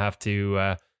I'm going to have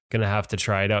to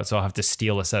try it out. So I'll have to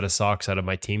steal a set of socks out of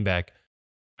my team bag.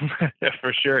 Yeah,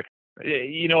 for sure.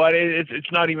 You know what?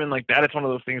 It's not even like that. It's one of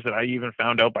those things that I even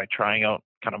found out by trying out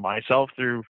kind of myself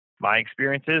through my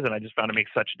experiences. And I just found it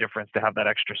makes such a difference to have that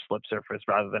extra slip surface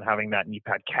rather than having that knee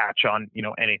pad catch on,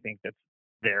 anything that's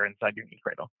there inside your knee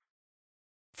cradle.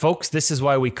 Folks, this is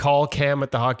why we call Cam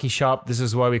at the Hockey Shop. This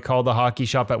is why we call the Hockey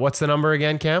Shop at, what's the number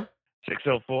again, Cam?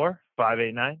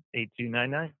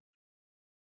 604-589-8299.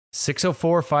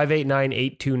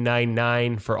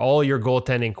 604-589-8299 for all your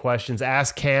goaltending questions.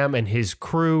 Ask Cam and his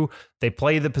crew. They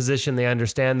play the position. They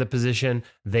understand the position.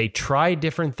 They try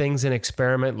different things and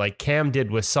experiment like Cam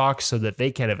did with socks so that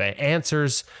they can have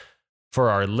answers for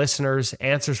our listeners,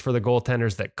 answers for the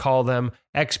goaltenders that call them,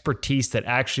 expertise that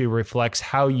actually reflects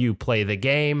how you play the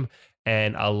game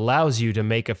and allows you to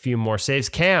make a few more saves.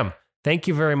 Cam, thank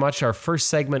you very much. Our first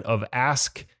segment of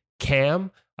Ask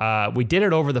Cam. We did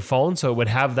it over the phone, so it would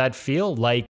have that feel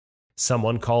like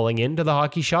someone calling into the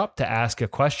Hockey Shop to ask a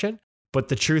question. But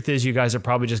the truth is, you guys are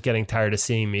probably just getting tired of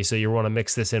seeing me, so you want to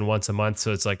mix this in once a month.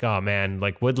 So it's like, oh man,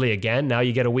 like Woodley again. Now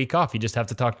you get a week off. You just have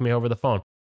to talk to me over the phone.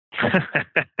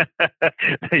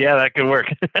 Yeah, that could work.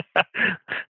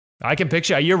 I can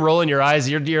picture you're rolling your eyes.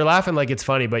 You're laughing like it's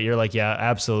funny, but you're like, yeah,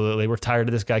 absolutely. We're tired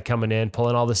of this guy coming in,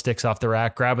 pulling all the sticks off the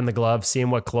rack, grabbing the glove,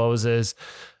 seeing what closes.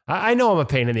 I know I'm a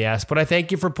pain in the ass, but I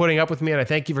thank you for putting up with me, and I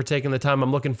thank you for taking the time.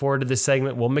 I'm looking forward to this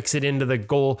segment. We'll mix it into the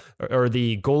goal or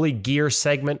the goalie gear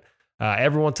segment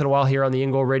every once in a while here on the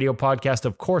InGoal Radio Podcast.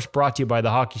 Of course, brought to you by the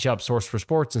Hockey Shop, source for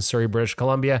sports in Surrey, British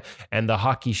Columbia, and the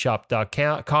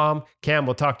hockeyshop.com. Cam,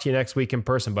 we'll talk to you next week in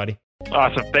person, buddy.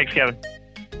 Awesome. Thanks, Kevin.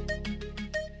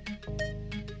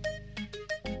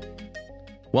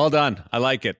 Well done. I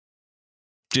like it.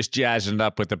 Just jazzing it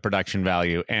up with the production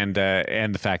value and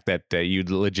the fact that you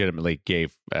legitimately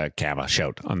gave Cam a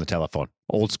shout on the telephone.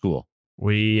 Old school.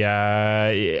 The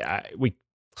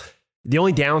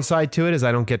only downside to it is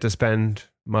I don't get to spend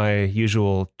my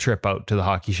usual trip out to the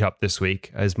Hockey Shop this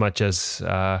week. As much as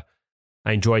I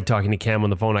enjoyed talking to Cam on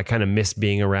the phone, I kind of miss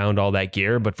being around all that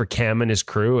gear. But for Cam and his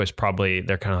crew,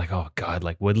 they're kind of like, oh God,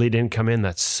 like Woodley didn't come in.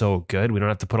 That's so good. We don't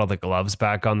have to put all the gloves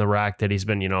back on the rack that he's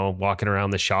been, walking around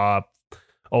the shop,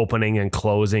 opening and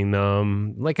closing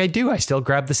them. Like I do. I still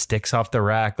grab the sticks off the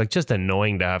rack. Like just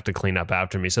annoying to have to clean up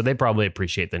after me. So they probably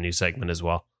appreciate the new segment as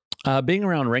well. Being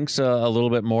around rinks a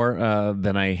little bit more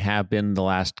than I have been the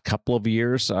last couple of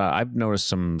years, I've noticed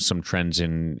some trends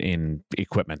in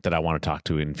equipment that I want to talk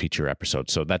to in future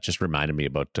episodes. So that just reminded me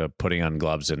about putting on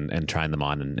gloves and trying them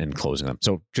on and closing them.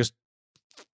 So just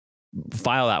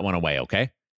file that one away, okay?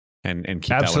 And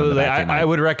keep absolutely. That one in the back I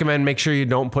would recommend make sure you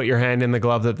don't put your hand in the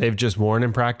glove that they've just worn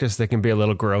in practice. They can be a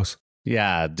little gross.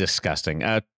 Yeah, disgusting.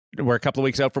 We're a couple of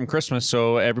weeks out from Christmas,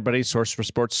 so everybody, source for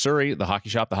sports Surrey, the Hockey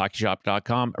Shop,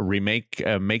 thehockeyshop.com.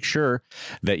 Make sure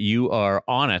that you are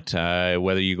on it,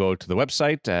 whether you go to the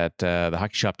website at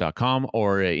thehockeyshop.com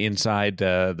or inside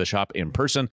the shop in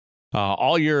person.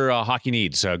 All your hockey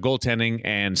needs, goaltending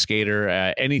and skater,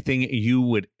 anything you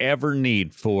would ever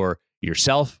need for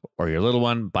yourself or your little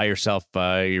one, buy yourself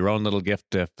your own little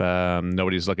gift if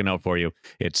nobody's looking out for you.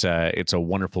 It's a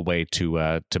wonderful way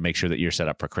to make sure that you're set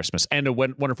up for Christmas, and a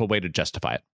wonderful way to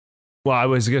justify it. Well, I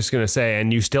was just going to say,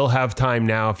 and you still have time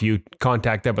now if you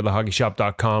contact them at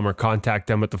thehockeyshop.com or contact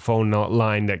them at the phone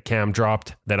line that Cam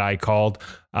dropped that I called.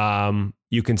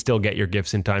 You can still get your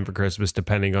gifts in time for Christmas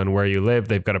depending on where you live.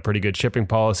 They've got a pretty good shipping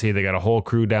policy. They got a whole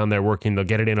crew down there working. They'll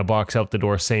get it in a box out the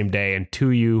door same day and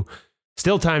to you.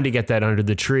 Still time to get that under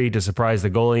the tree to surprise the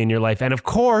goalie in your life. And of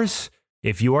course,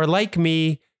 if you are like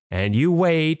me and you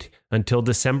wait until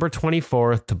December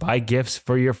 24th to buy gifts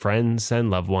for your friends and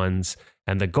loved ones,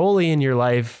 and the goalie in your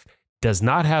life does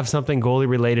not have something goalie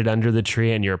related under the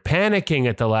tree and you're panicking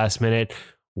at the last minute,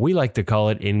 we like to call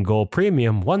it InGoal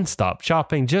Premium one-stop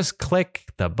shopping. Just click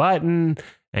the button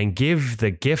and give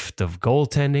the gift of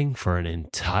goaltending for an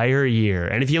entire year.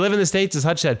 And if you live in the States, as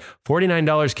Hutch said,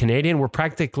 $49 Canadian, we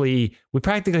practically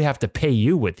have to pay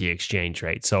you with the exchange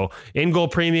rate. So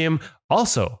InGoal Premium,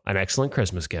 also an excellent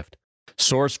Christmas gift.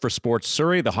 Source for Sports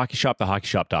Surrey, the Hockey Shop,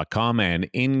 thehockeyshop.com,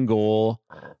 and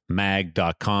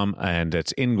InGoalMag.com, and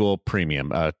it's InGoal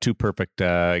Premium. Two perfect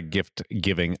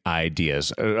gift-giving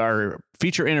ideas. Our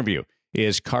feature interview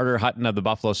is Carter Hutton of the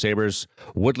Buffalo Sabres.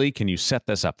 Woodley, can you set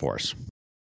this up for us?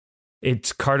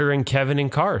 It's Carter and Kevin in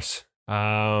cars.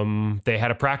 They had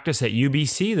a practice at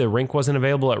UBC. The rink wasn't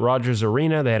available at Rogers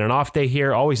Arena. They had an off day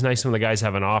here. Always nice when the guys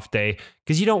have an off day,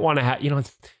 because you don't want to have,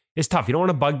 it's tough. You don't want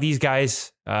to bug these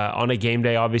guys on a game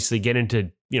day, obviously get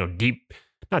into, deep,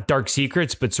 not dark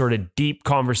secrets, but sort of deep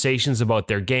conversations about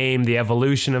their game, the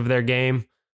evolution of their game.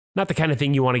 Not the kind of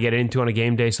thing you want to get into on a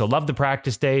game day. So love the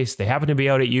practice days. They happen to be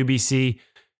out at UBC,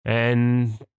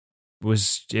 and it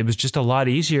was just a lot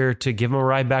easier to give them a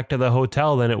ride back to the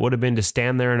hotel than it would have been to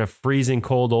stand there in a freezing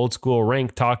cold old school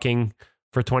rink talking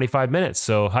for 25 minutes.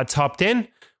 So Hutz hopped in.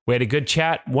 We had a good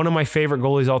chat. One of my favorite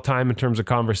goalies all time in terms of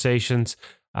conversations,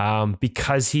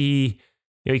 because he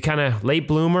kind of late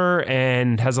bloomer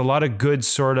and has a lot of good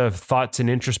sort of thoughts and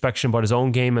introspection about his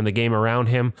own game and the game around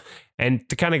him. And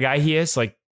the kind of guy he is,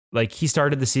 like he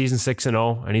started the season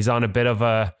 6-0, and he's on a bit of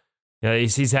a,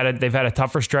 they've had a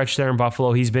tougher stretch there in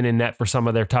Buffalo. He's been in net for some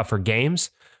of their tougher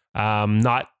games.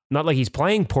 Not like he's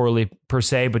playing poorly per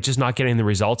se, but just not getting the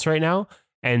results right now,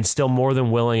 and still more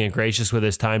than willing and gracious with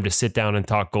his time to sit down and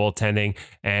talk goaltending.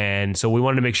 And so we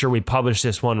wanted to make sure we published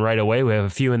this one right away. We have a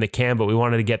few in the can, but we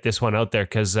wanted to get this one out there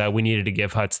because we needed to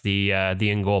give Hutz the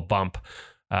in-goal bump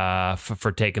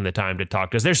for taking the time to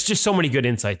talk to us. There's just so many good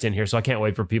insights in here, so I can't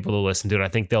wait for people to listen to it. I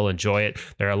think they'll enjoy it.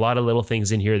 There are a lot of little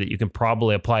things in here that you can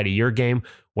probably apply to your game,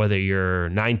 whether you're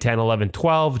 9, 10, 11,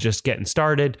 12, just getting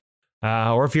started,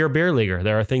 or if you're a beer leaguer.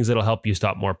 There are things that'll help you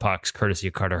stop more pucks, courtesy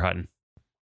of Carter Hutton.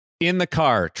 In the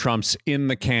car trumps in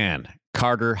the can.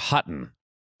 Carter Hutton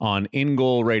on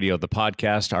InGoal Radio, the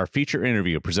podcast. Our feature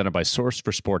interview presented by Source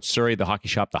for Sports Surrey, the Hockey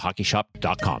Shop,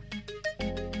 thehockeyshop.com.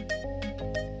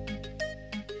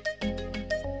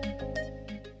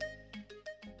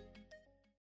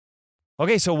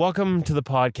 Okay, so welcome to the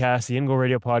podcast, the InGoal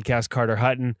Radio Podcast, Carter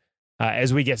Hutton.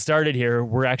 As we get started here,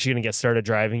 we're actually going to get started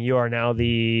driving. You are now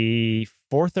the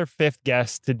 4th or 5th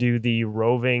guest to do the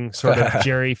roving sort of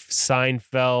Jerry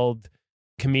Seinfeld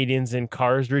comedians in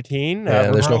cars routine.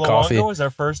 There's no coffee. Was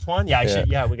our first one. We got to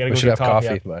go we should get have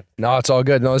coffee. But no, it's all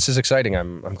good. No, this is exciting.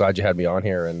 I'm glad you had me on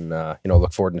here, and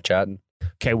look forward to chatting.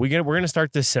 Okay, we're gonna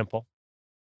start this simple.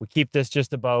 We keep this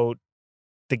just about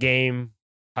the game,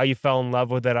 how you fell in love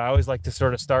with it. I always like to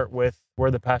sort of start with where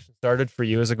the passion started for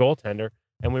you as a goaltender,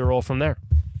 and we roll from there.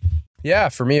 Yeah,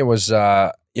 for me it was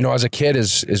as a kid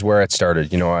is where it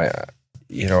started.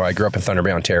 I grew up in Thunder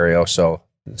Bay, Ontario, so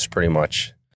it's pretty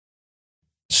much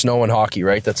snow and hockey,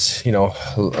 right? That's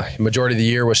majority of the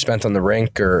year was spent on the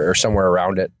rink or somewhere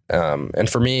around it. And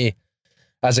for me,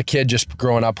 as a kid, just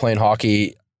growing up playing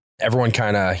hockey, everyone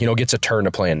kind of gets a turn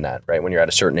to play in net, right? When you're at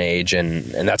a certain age,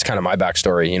 and that's kind of my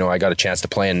backstory. I got a chance to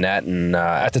play in net, and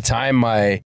at the time,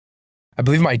 I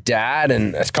believe my dad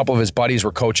and a couple of his buddies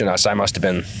were coaching us. I must have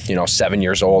been 7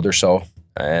 years old or so,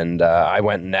 and I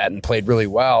went in net and played really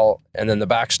well. And then the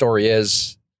backstory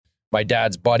is my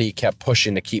dad's buddy kept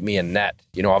pushing to keep me in net.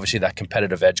 Obviously that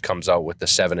competitive edge comes out with the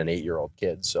 7 and 8 year old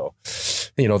kids. So,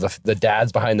 the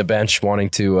dad's behind the bench wanting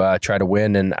to try to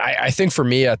win. And I think for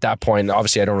me at that point,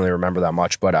 obviously I don't really remember that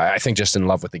much, but I think just in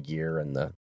love with the gear and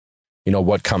the,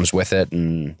 what comes with it.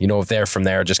 And, from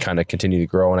there, just kind of continue to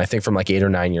grow. And I think from like 8 or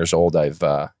 9 years old, I've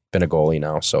been a goalie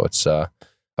now. So it's a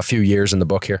few years in the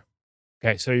book here.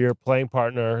 Okay. So your playing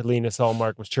partner, Linus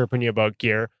Allmark, was chirping you about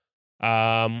gear.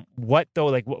 What though?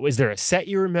 Like, was there a set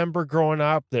you remember growing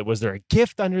up? Was there a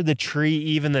gift under the tree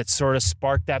even that sort of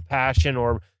sparked that passion,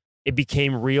 or it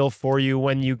became real for you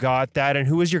when you got that? And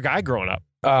who was your guy growing up?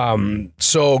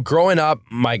 So growing up,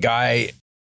 my guy,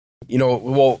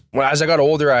 as I got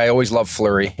older, I always loved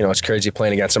Fleury. It's crazy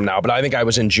playing against him now, but I think I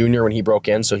was in junior when he broke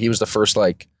in. So he was the first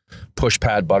like push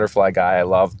pad butterfly guy I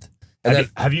loved.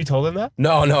 And have you told him that?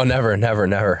 No, never.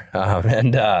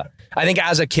 And I think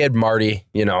as a kid, Marty,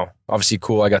 obviously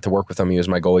cool. I got to work with him. He was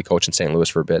my goalie coach in St. Louis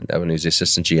for a bit. When he was the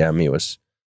assistant GM, he was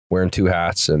wearing 2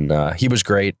 hats, and he was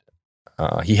great.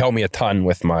 He helped me a ton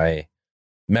with my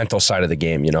mental side of the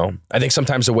game. I think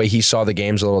sometimes the way he saw the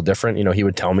game's a little different. He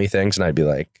would tell me things, and I'd be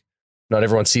like, not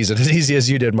everyone sees it as easy as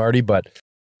you did, Marty, but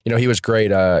he was great.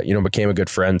 Became a good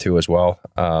friend too as well.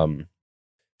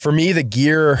 For me, the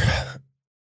gear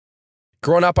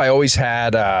growing up, I always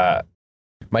had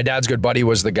my dad's good buddy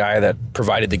was the guy that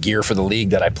provided the gear for the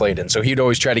league that I played in. So he'd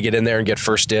always try to get in there and get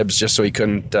first dibs just so he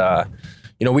couldn't,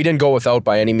 we didn't go without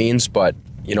by any means, but,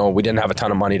 we didn't have a ton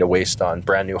of money to waste on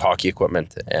brand new hockey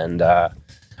equipment. And I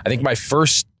think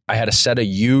I had a set of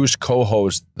used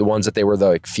Cohos, the ones that they were the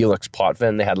like Felix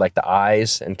Potvin. They had like the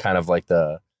eyes and kind of like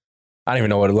I don't even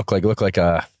know what it looked like. It looked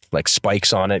like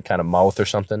spikes on it, kind of mouth or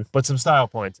something. Put some style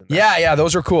points in there. Yeah,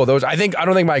 those were cool. I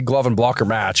don't think my glove and blocker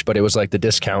match, but it was like the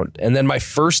discount. And then my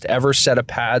first ever set of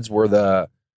pads were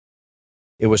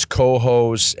it was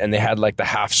Cohos, and they had like the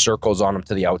half circles on them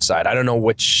to the outside. I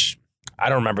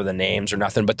don't remember the names or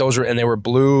nothing, but they were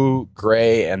blue,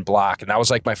 gray, and black. And that was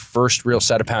like my first real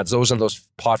set of pads. Those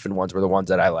Potvin ones were the ones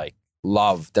that I like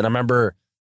loved. And I remember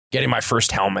getting my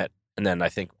first helmet. And then I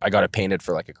think I got it painted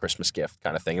for like a Christmas gift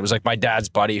kind of thing. It was like my dad's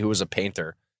buddy who was a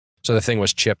painter. So the thing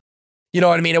was chipped. You know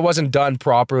what I mean? It wasn't done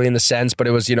properly in the sense, but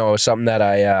it was, something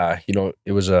that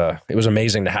it was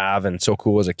amazing to have and so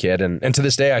cool as a kid. And to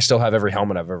this day, I still have every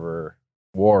helmet I've ever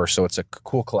wore. So it's a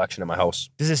cool collection in my house.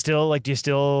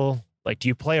 Do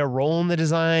you play a role in the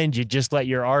design? Do you just let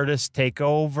your artist take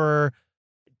over?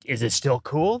 Is it still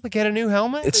cool to get a new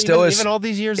helmet? It still is. Even all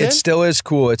these years It still is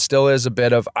cool. It still is a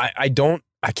bit of, I don't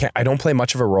play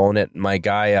much of a role in it. My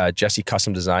guy, Jesse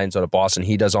Custom Designs out of Boston,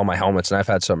 he does all my helmets, and I've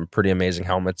had some pretty amazing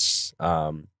helmets.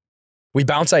 We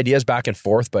bounce ideas back and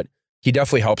forth, but he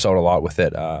definitely helps out a lot with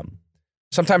it.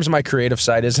 Sometimes my creative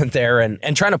side isn't there,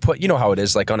 and trying to put, how it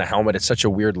is, like on a helmet, it's such a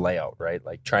weird layout, right?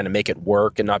 Like trying to make it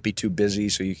work and not be too busy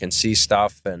so you can see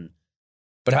stuff.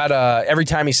 But every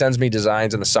time he sends me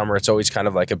designs in the summer, it's always kind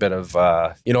of like a bit of,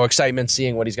 excitement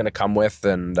seeing what he's going to come with.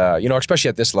 And, especially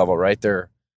at this level, right?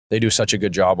 They do such a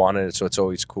good job on it. So it's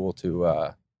always cool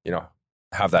to,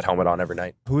 have that helmet on every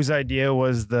night. Whose idea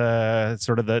was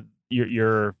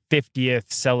your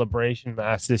 50th celebration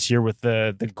mask this year with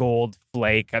the gold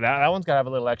flake? That one's got to have a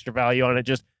little extra value on it,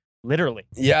 just literally.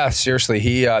 Yeah,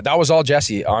 seriously. That was all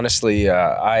Jesse. Honestly,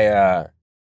 I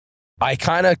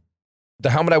kind of, the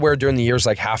helmet I wear during the year is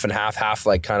like half and half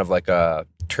like kind of like a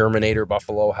Terminator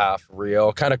Buffalo, half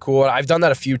real, kind of cool. I've done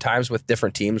that a few times with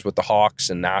different teams, with the Hawks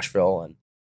and Nashville,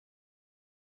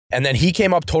 and then he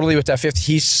came up totally with that 50.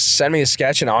 He sent me a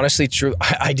sketch, and honestly,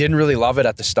 I didn't really love it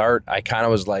at the start. I kind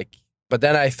of was like, but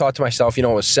then I thought to myself, it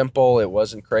was simple, it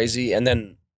wasn't crazy.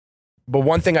 But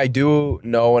one thing I do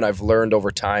know, and I've learned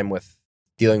over time with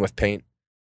dealing with paint,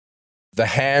 the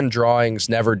hand drawings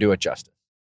never do it justice.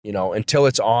 Until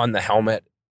it's on the helmet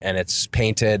and it's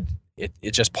painted, it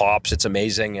just pops. It's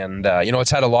amazing. And,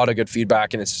 it's had a lot of good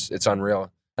feedback, and it's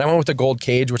unreal. And I went with the gold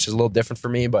cage, which is a little different for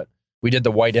me, but we did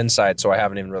the white inside, so I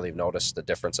haven't even really noticed the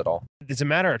difference at all. It's a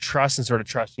matter of trust and sort of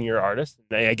trusting your artist.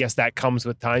 I guess that comes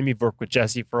with time. You've worked with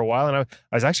Jesse for a while. And I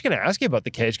was actually going to ask you about the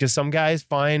cage, because some guys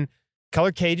find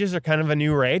color cages are kind of a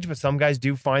new rage, but some guys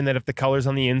do find that if the color's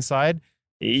on the inside,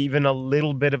 even a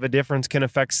little bit of a difference can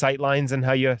affect sight lines and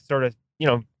how you sort of,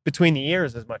 between the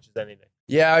ears as much as anything.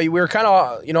 Yeah, we were kind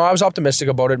of, I was optimistic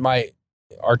about it.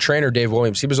 Our trainer, Dave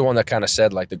Williams, he was the one that kind of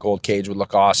said like the gold cage would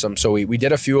look awesome. So we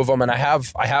did a few of them, and I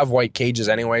have white cages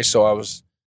anyway. So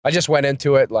I just went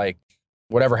into it like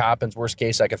whatever happens, worst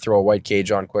case, I can throw a white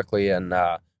cage on quickly. And,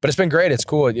 but it's been great. It's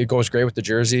cool. It goes great with the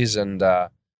jerseys, and, the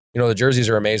jerseys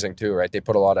are amazing too, right? They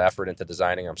put a lot of effort into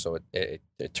designing them. So it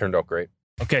turned out great.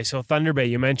 Okay. So Thunder Bay,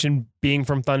 you mentioned being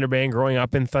from Thunder Bay and growing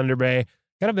up in Thunder Bay.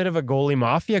 Got a bit of a goalie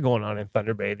mafia going on in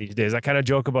Thunder Bay these days. I kind of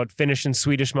joke about Finnish and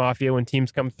Swedish mafia when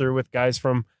teams come through with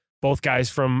both guys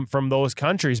from those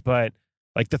countries, but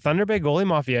like the Thunder Bay goalie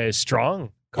mafia is strong.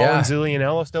 Colin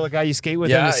Zulianello, still a guy you skate with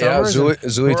in the summers. Yeah,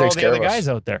 Zuli takes care of us. All the other guys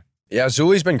out there. Yeah,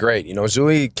 Zuli's been great.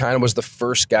 Zuli kind of was the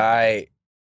first guy,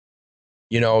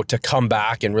 to come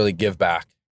back and really give back.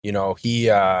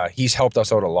 He's helped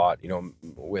us out a lot,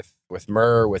 with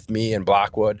Murr, with me and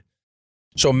Blackwood.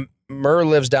 So Murr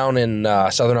lives down in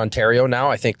Southern Ontario now,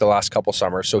 I think the last couple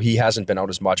summers, so he hasn't been out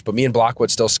as much. But me and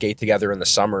Blackwood still skate together in the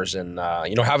summers, and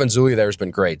having Zuli there has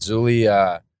been great.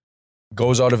 Zuli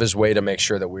goes out of his way to make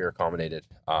sure that we are accommodated.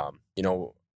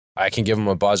 I can give him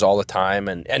a buzz all the time,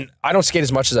 and I don't skate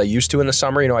as much as I used to in the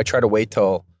summer. I try to wait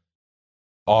till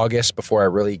August before I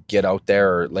really get out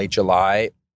there, or late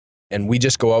July, and we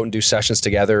just go out and do sessions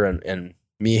together. And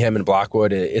me, him, and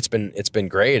Blackwood, it's been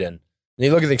great. And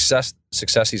you look at the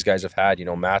success these guys have had.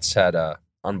 Matt's had a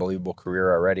unbelievable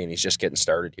career already, and he's just getting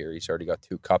started here. He's already got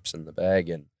 2 cups in the bag,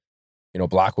 and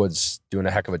Blackwood's doing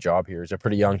a heck of a job here. He's a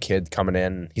pretty young kid coming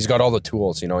in. He's got all the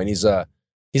tools, and he's a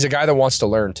guy that wants to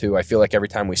learn too. I feel like every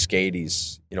time we skate,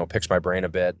 he's picks my brain a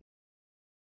bit.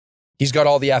 He's got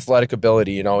all the athletic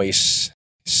ability. He's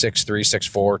 6'3",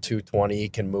 6'4", 220. He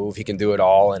can move. He can do it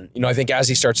all. And, I think as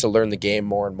he starts to learn the game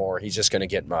more and more, he's just going to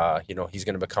get, he's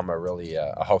going to become a really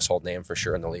a household name for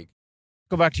sure in the league.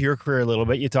 Go back to your career a little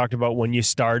bit. You talked about when you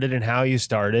started and how you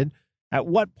started. At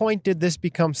what point did this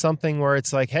become something where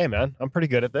it's like, hey, man, I'm pretty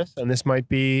good at this, and this might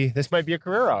be a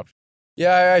career option?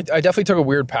 Yeah, I definitely took a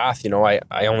weird path.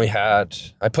 I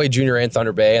played junior A in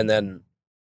Thunder Bay, and then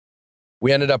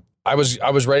we ended up, I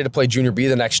was ready to play junior B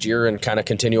the next year and kind of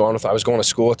continue on with, I was going to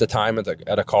school at the time at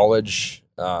a college.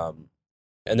 And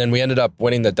then we ended up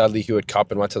winning the Dudley Hewitt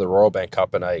Cup and went to the Royal Bank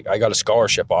Cup, and I got a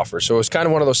scholarship offer. So it was kind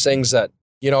of one of those things that,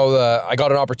 I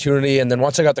got an opportunity, and then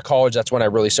once I got to college, that's when I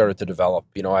really started to develop.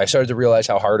 I started to realize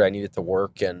how hard I needed to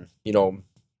work and,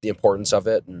 the importance of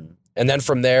it. And then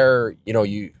from there,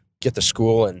 you get to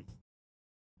school and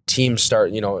teams start,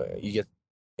 you get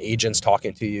agents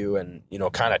talking to you and,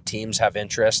 kind of teams have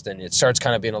interest, and it starts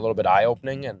kind of being a little bit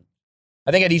eye-opening. And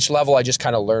I think at each level, I just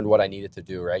kind of learned what I needed to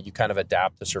do, right? You kind of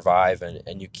adapt to survive,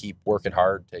 and you keep working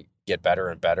hard to get better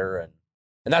and better. And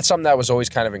that's something that was always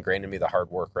kind of ingrained in me, the hard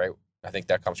work, right? I think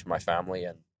that comes from my family,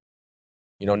 and,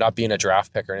 not being a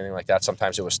draft pick or anything like that.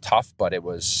 Sometimes it was tough, but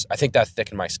I think that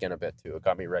thickened my skin a bit too. It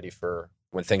got me ready for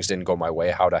when things didn't go my way,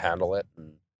 how to handle it.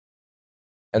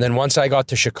 And then once I got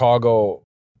to Chicago,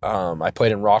 I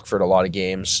played in Rockford a lot of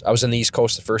games. I was in the East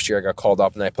Coast the first year I got called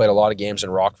up, and I played a lot of games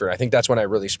in Rockford. I think that's when I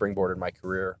really springboarded my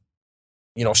career.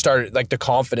 Started like the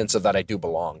confidence of that I do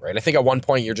belong, right? I think at one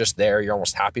point you're just there, you're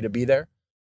almost happy to be there.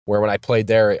 Where when I played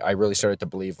there, I really started to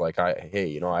believe like, I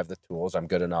have the tools, I'm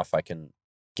good enough, I can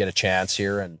get a chance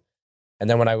here. And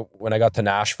then when I got to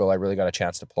Nashville, I really got a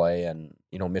chance to play, and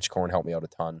Mitch Korn helped me out a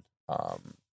ton.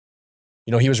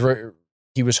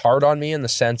 He was hard on me in the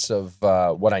sense of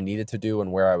what I needed to do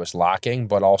and where I was lacking,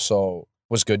 but also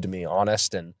was good to me,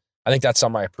 honest. And I think that's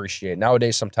something I appreciate.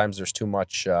 Nowadays, sometimes there's too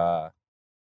much,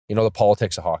 the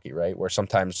politics of hockey, right? Where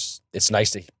sometimes it's nice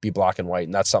to be black and white.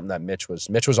 And that's something that Mitch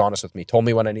was honest with me, told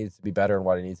me what I needed to be better and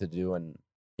what I needed to do. And,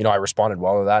 I responded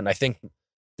well to that. And I think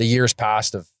the years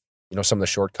past of, some of the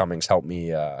shortcomings helped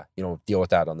me, deal with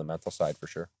that on the mental side for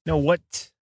sure. Now,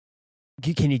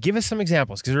 can you give us some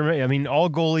examples? Because all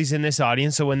goalies in this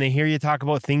audience, so when they hear you talk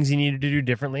about things you needed to do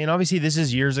differently, and obviously this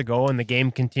is years ago and the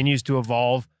game continues to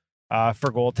evolve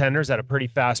for goaltenders at a pretty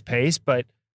fast pace, but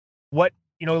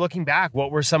looking back, what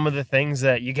were some of the things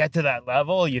that you get to that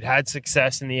level, you'd had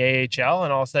success in the AHL,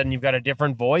 and all of a sudden you've got a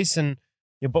different voice, and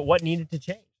but what needed to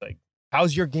change? Like,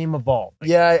 how's your game evolved?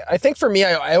 Yeah, I think for me,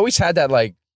 I always had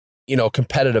that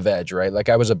competitive edge, right? Like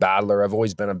I was a battler. I've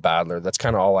always been a battler. That's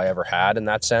kind of all I ever had in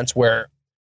that sense, where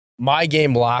my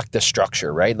game lacked the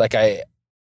structure, right? Like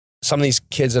some of these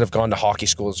kids that have gone to hockey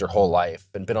schools their whole life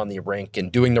and been on the rink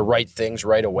and doing the right things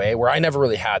right away, where I never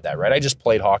really had that, right? I just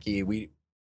played hockey.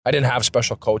 I didn't have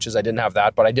special coaches. I didn't have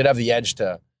that, but I did have the edge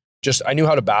I knew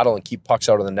how to battle and keep pucks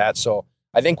out of the net. So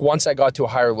I think once I got to a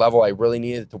higher level, I really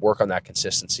needed to work on that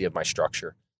consistency of my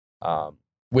structure,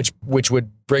 which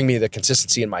would bring me the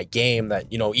consistency in my game that,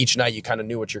 each night you kind of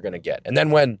knew what you're going to get. And then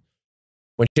when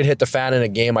shit hit the fan in a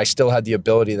game, I still had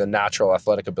the natural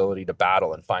athletic ability to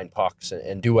battle and find pucks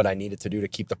and do what I needed to do to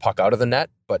keep the puck out of the net.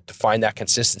 But to find that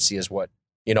consistency is what,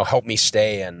 helped me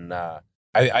stay. And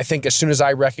I think as soon as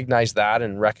I recognized that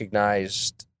and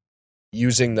recognized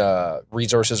using the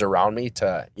resources around me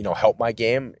to, help my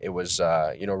game, it was,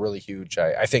 really huge.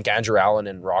 I think Andrew Allen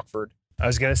in Rockford. I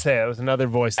was going to say, that was another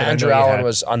voice that Andrew Allen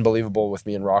was unbelievable with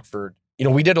me in Rockford.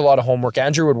 We did a lot of homework.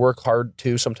 Andrew would work hard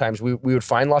too. Sometimes we would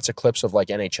find lots of clips of like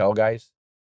NHL guys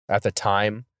at the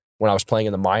time when I was playing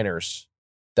in the minors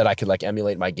that I could like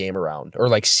emulate my game around or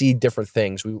like see different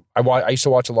things. I used to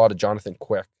watch a lot of Jonathan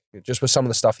Quick just with some of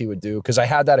the stuff he would do because I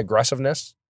had that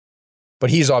aggressiveness,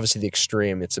 but he's obviously the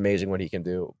extreme. It's amazing what he can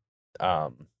do.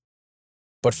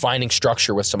 But finding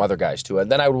structure with some other guys too.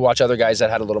 And then I would watch other guys that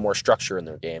had a little more structure in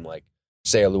their game, like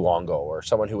say a Luongo or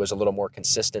someone who was a little more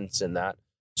consistent in that.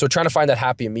 So trying to find that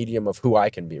happy medium of who I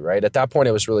can be, right? At that point,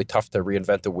 it was really tough to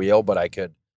reinvent the wheel, but I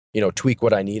could, tweak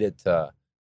what I needed to,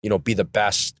 be the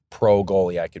best pro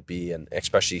goalie I could be and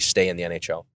especially stay in the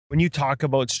NHL. When you talk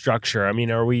about structure,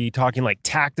 are we talking like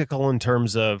tactical in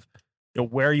terms of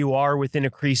where you are within a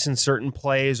crease in certain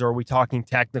plays, or are we talking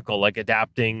technical, like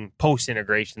adapting post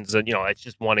integrations? And, it's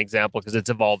just one example because it's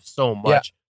evolved so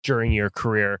much during your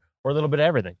career, or a little bit of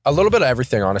everything? A little bit of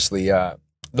everything, honestly.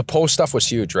 The post stuff was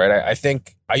huge, right? I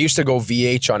think I used to go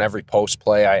VH on every post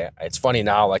play. It's funny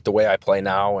now, like the way I play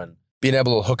now and being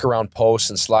able to hook around posts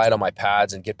and slide on my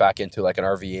pads and get back into like an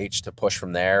RVH to push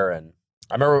from there. And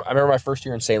I remember my first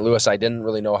year in St. Louis, I didn't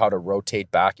really know how to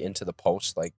rotate back into the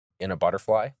post like in a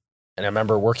butterfly. And I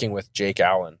remember working with Jake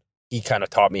Allen. He kind of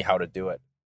taught me how to do it.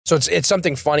 So it's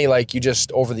something funny, like you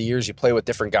just, over the years, you play with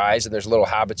different guys and there's little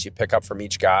habits you pick up from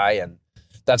each guy. And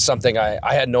that's something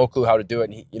I had no clue how to do it.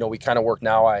 And, we kind of work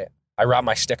now. I wrap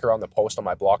my sticker on the post on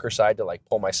my blocker side to like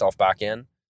pull myself back in.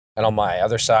 And on my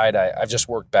other side, I've just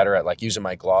worked better at like using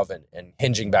my glove and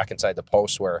hinging back inside the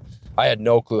post, where I had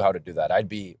no clue how to do that. I'd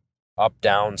be up,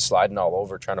 down, sliding all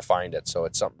over trying to find it. So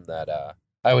it's something that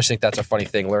I always think that's a funny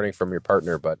thing, learning from your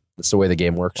partner, but it's the way the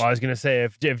game works. Well, I was going to say,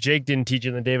 if Jake didn't teach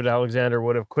you, then David Alexander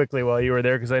would have quickly while you were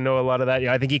there, because I know a lot of that.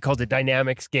 I think he called it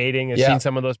dynamic skating. I've seen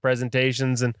some of those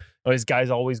presentations, and his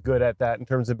guy's always good at that in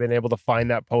terms of being able to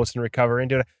find that post and recover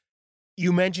into it.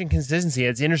 You mentioned consistency.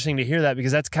 It's interesting to hear that,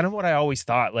 because that's kind of what I always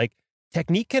thought. Like,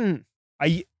 technique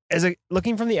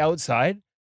looking from the outside,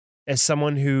 as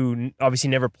someone who obviously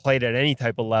never played at any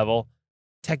type of level,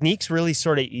 technique's really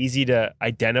sort of easy to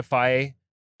identify.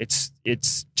 It's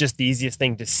just the easiest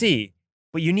thing to see,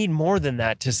 but you need more than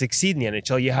that to succeed in the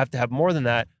NHL. You have to have more than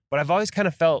that. But I've always kind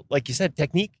of felt, like you said,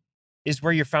 technique is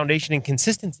where your foundation and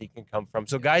consistency can come from.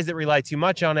 So guys that rely too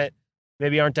much on it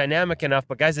maybe aren't dynamic enough,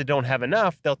 but guys that don't have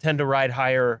enough, they'll tend to ride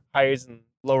higher highs and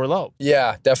lower lows.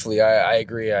 Yeah, definitely. I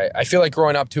agree. I feel like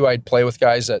growing up too, I'd play with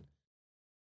guys that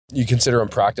you consider them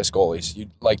practice goalies.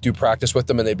 You'd like do practice with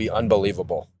them and they'd be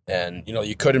unbelievable. And,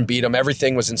 you couldn't beat them.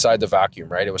 Everything was inside the vacuum,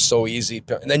 right? It was so easy.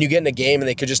 And then you get in a game and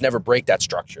they could just never break that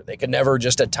structure. They could never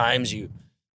just at times it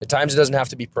doesn't have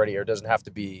to be pretty, or it doesn't have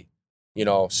to be,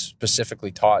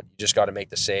 specifically taught. You just got to make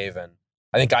the save. And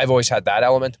I think I've always had that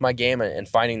element to my game, and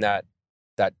finding that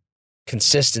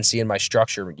consistency in my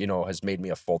structure, has made me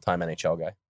a full-time NHL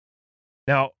guy.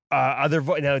 Now,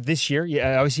 this year,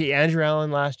 obviously Andrew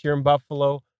Allen last year in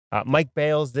Buffalo, Mike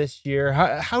Bales this year.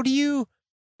 How do you,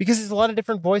 because there's a lot of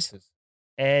different voices,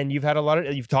 and you've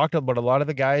talked about a lot of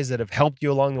the guys that have helped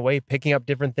you along the way, picking up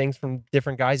different things from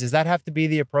different guys. Does that have to be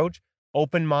the approach?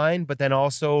 Open mind, but then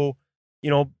also,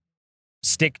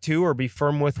 stick to or be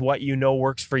firm with what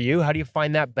works for you? How do you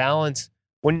find that balance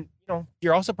when,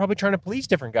 you're also probably trying to please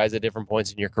different guys at different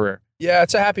points in your career? Yeah,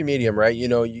 it's a happy medium, right?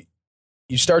 You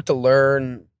start to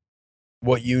learn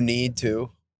what you need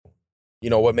to,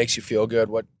 what makes you feel good,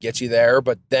 what gets you there.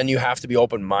 But then you have to be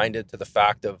open-minded to the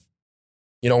fact of,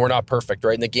 we're not perfect,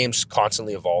 right? And the game's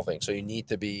constantly evolving. So you need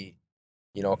to be,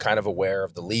 kind of aware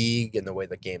of the league and the way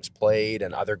the game's played,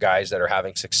 and other guys that are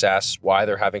having success, why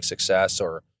they're having success,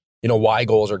 or, why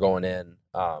goals are going in.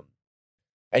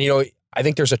 And, I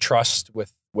think there's a trust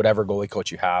with whatever goalie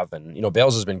coach you have. And,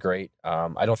 Bales has been great.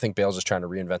 I don't think Bales is trying to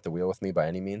reinvent the wheel with me by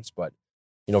any means, but,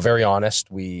 very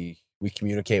honest. We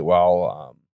communicate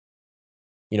well.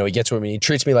 He gets with me. He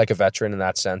treats me like a veteran in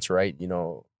that sense, right?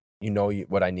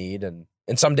 What I need.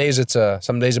 And some days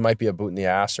it might be a boot in the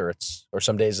ass, or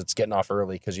some days it's getting off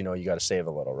early because, you got to save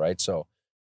a little, right? So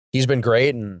he's been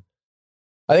great. And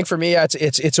I think for me,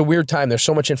 it's a weird time. There's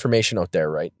so much information out there,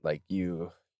 right? Like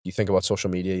you think about social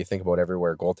media, you think about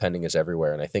everywhere. Goaltending is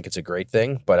everywhere. And I think it's a great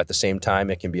thing, but at the same time,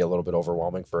 it can be a little bit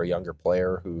overwhelming for a younger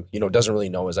player who, doesn't really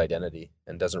know his identity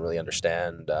and doesn't really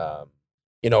understand,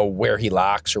 where he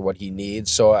lacks or what he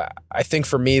needs. So I think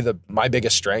for me, my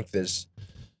biggest strength is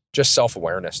just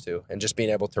self-awareness too, and just being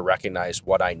able to recognize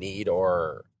what I need,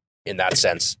 or in that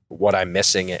sense, what I'm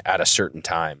missing at a certain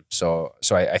time. So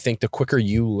I think the quicker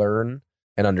you learn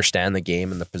and understand the game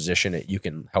and the position, you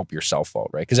can help yourself out,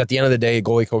 right? Because at the end of the day, a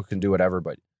goalie coach can do whatever,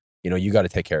 but you got to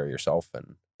take care of yourself,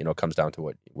 and it comes down to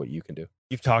what you can do.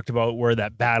 You've talked about where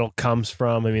that battle comes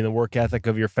from. I mean, the work ethic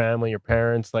of your family, your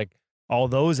parents, like all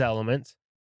those elements.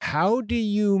 How do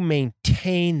you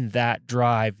maintain that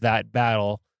drive, that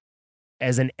battle,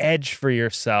 as an edge for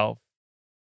yourself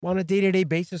on a day-to-day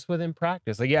basis within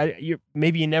practice? Like,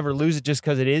 maybe you never lose it just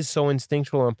because it is so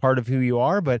instinctual and part of who you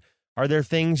are, but are there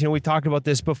things, we talked about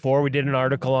this before, we did an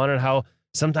article on it, how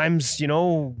sometimes,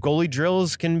 goalie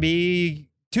drills can be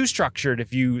too structured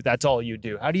if that's all you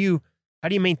do. How do you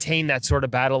maintain that sort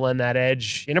of battle and that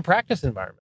edge in a practice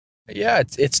environment? Yeah,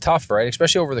 it's tough, right?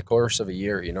 Especially over the course of a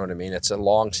year, you know what I mean? It's a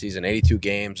long season, 82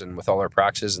 games, and with all our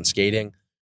practices and skating,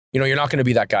 you're not going to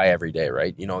be that guy every day,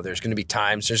 right? There's going to be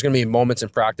times, there's going to be moments in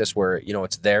practice where,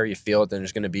 it's there, you feel it, then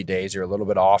there's going to be days you're a little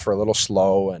bit off or a little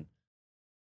slow. And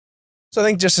so I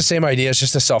think just the same idea is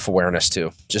just a self-awareness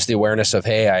too. Just the awareness of,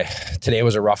 hey, today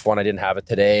was a rough one. I didn't have it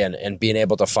today. And being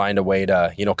able to find a way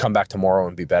to, come back tomorrow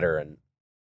and be better. And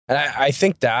I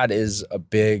think that is a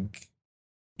big,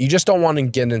 you just don't want to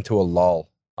get into a lull.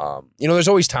 There's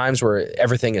always times where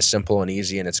everything is simple and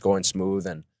easy and it's going smooth.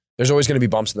 And there's always going to be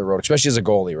bumps in the road, especially as a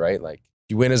goalie, right? Like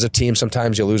you win as a team,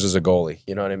 sometimes you lose as a goalie.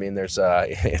 You know what I mean? There's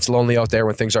it's lonely out there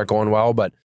when things aren't going well,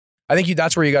 but I think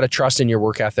that's where you got to trust in your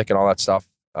work ethic and all that stuff.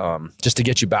 just to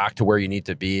get you back to where you need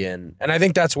to be. And I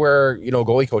think that's where,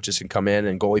 goalie coaches can come in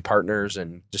and goalie partners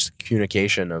and just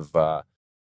communication of,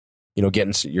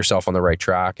 getting yourself on the right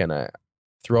track. And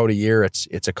throughout a year,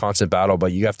 it's a constant battle,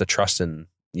 but you have to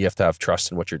have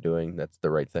trust in what you're doing. That's the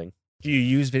right thing. Do you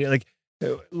use video? Like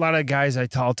a lot of guys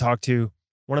I'll talk to,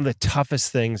 one of the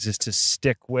toughest things is to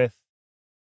stick with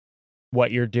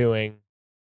what you're doing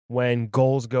when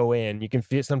goals go in. You can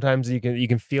feel sometimes you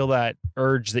can feel that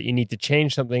urge that you need to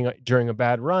change something during a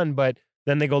bad run, but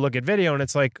then they go look at video and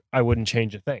it's like, I wouldn't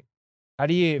change a thing. How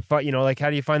do you find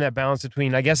that balance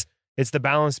between, I guess it's the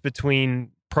balance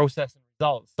between process and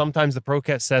results. Sometimes the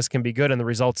process can be good and the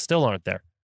results still aren't there.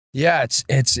 Yeah,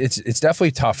 it's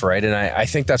definitely tough, right? And I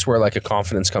think that's where like a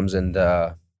confidence comes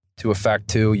into effect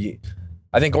too.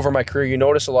 I think over my career, you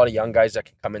notice a lot of young guys that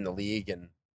can come in the league and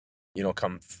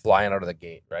come flying out of the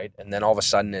gate, right? And then all of a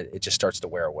sudden it just starts to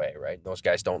wear away, right? Those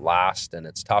guys don't last and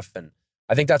it's tough. And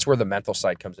I think that's where the mental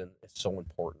side comes in. It's so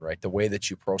important, right? The way that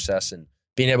you process and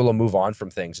being able to move on from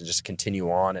things and just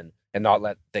continue on and not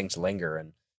let things linger.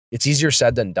 And it's easier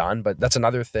said than done, but that's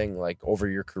another thing, like over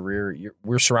your career,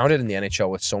 we're surrounded in the NHL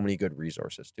with so many good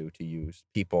resources to use.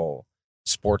 People,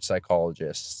 sports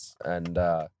psychologists. And,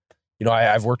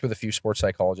 I've worked with a few sports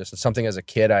psychologists, and something as a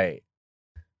kid,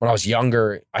 when I was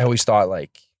younger, I always thought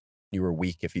like you were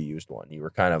weak if you used one. You were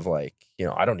kind of like,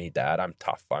 I don't need that. I'm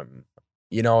tough. And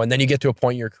then you get to a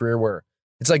point in your career where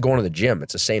it's like going to the gym.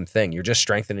 It's the same thing. You're just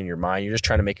strengthening your mind. You're just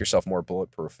trying to make yourself more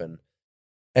bulletproof.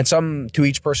 And some to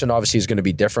each person obviously is going to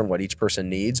be different what each person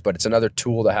needs, but it's another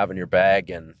tool to have in your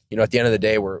bag. And, at the end of the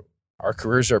day, our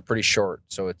careers are pretty short.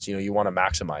 So it's, you want to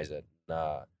maximize it.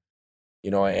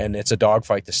 And it's a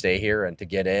dogfight to stay here and to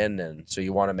get in. And so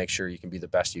you want to make sure you can be the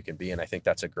best you can be. And I think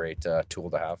that's a great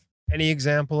tool to have. Any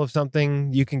example of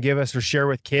something you can give us or share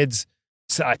with kids,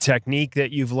 a technique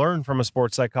that you've learned from a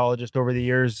sports psychologist over the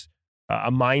years,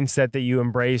 a mindset that you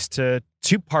embrace to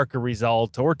park a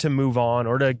result or to move on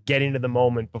or to get into the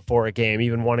moment before a game?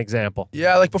 Even one example.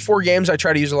 Yeah, like before games, I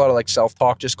try to use a lot of like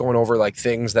self-talk, just going over like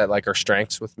things that like are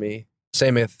strengths with me.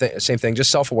 Same thing,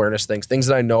 just self-awareness things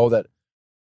that I know that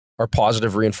are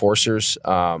positive reinforcers.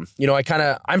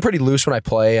 I'm pretty loose when I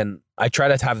play, and I try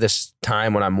to have this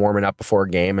time when I'm warming up before a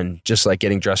game and just like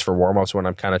getting dressed for warm-ups when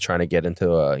I'm kind of trying to get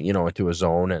into a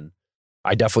zone. And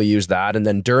I definitely use that. And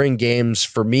then during games,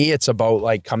 for me, it's about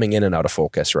like coming in and out of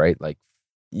focus, right? Like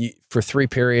for 3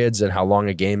 periods and how long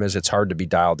a game is, it's hard to be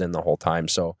dialed in the whole time.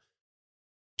 So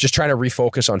just trying to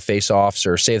refocus on face-offs,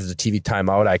 or say there's a TV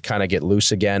timeout, I kind of get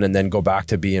loose again and then go back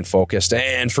to being focused.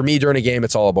 And for me during a game,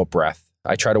 it's all about breath.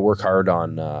 I try to work hard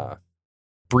on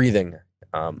breathing.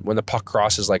 When the puck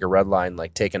crosses like a red line,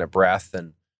 like taking a breath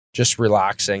and just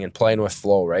relaxing and playing with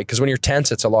flow, right? Because when you're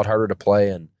tense, it's a lot harder to play.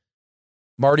 And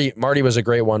Marty was a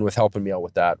great one with helping me out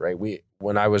with that, right?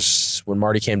 When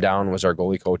Marty came down, was our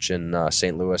goalie coach in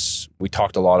St. Louis, we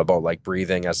talked a lot about like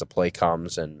breathing as the play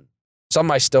comes, and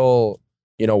something I still,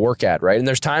 work at, right? And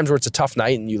there's times where it's a tough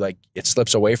night and it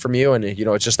slips away from you, and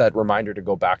it's just that reminder to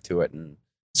go back to it. And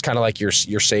it's kind of like your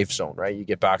safe zone, right? You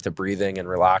get back to breathing and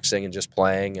relaxing and just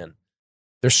playing. And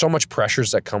there's so much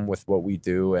pressures that come with what we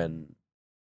do, and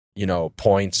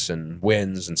points and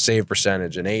wins and save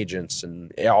percentage and agents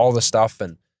and all the stuff.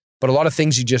 But a lot of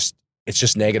things it's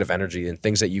just negative energy and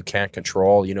things that you can't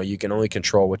control. You can only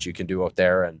control what you can do out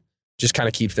there, and just kind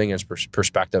of keep things in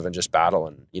perspective and just battle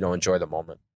and, enjoy the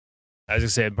moment. As I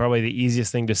said, probably the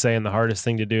easiest thing to say and the hardest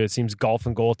thing to do. It seems golf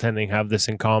and goaltending have this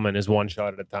in common, is one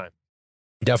shot at a time.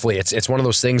 Definitely. It's one of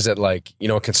those things that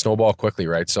it can snowball quickly,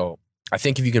 right? So I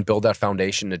think if you can build that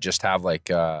foundation to just have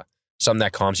something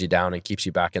that calms you down and keeps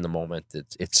you back in the moment,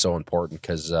 it's so important,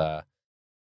 because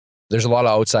there's a lot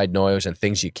of outside noise and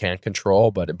things you can't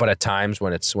control, but at times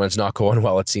when it's not going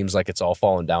well, it seems like it's all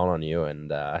falling down on you.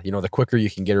 And the quicker you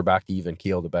can get her back to even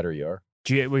keel, the better you are.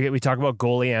 We talk about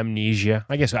goalie amnesia.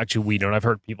 I guess actually we don't. I've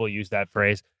heard people use that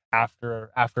phrase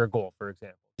after a goal, for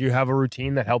example. Do you have a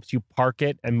routine that helps you park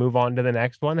it and move on to the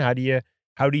next one?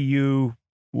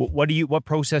 What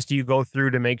process do you go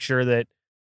through to make sure that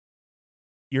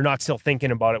you're not still thinking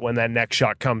about it when that next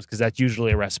shot comes? Because that's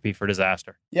usually a recipe for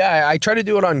disaster. Yeah, I try to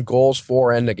do it on goals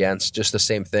for and against, just the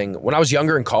same thing. When I was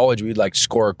younger in college, we'd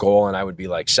score a goal and I would be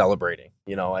celebrating.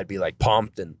 I'd be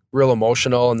pumped and real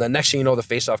emotional. And then next thing you know, the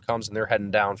faceoff comes and they're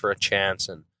heading down for a chance,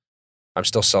 and I'm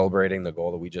still celebrating the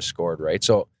goal that we just scored, right?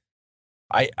 So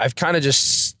I've kind of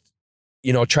just,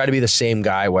 try to be the same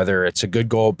guy, whether it's a good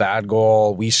goal, bad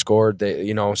goal, we scored,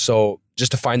 so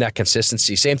just to find that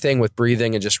consistency. Same thing with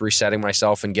breathing and just resetting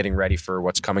myself and getting ready for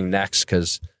what's coming next.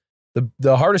 Because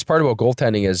the hardest part about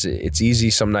goaltending is it's easy.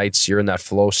 Some nights you're in that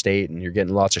flow state and you're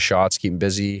getting lots of shots, keeping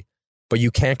busy. but you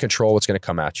can't control what's going to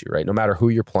come at you, right? No matter who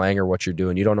you're playing or what you're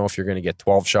doing, you don't know if you're going to get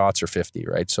 12 shots or 50,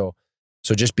 right? So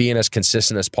just being as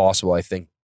consistent as possible, I think,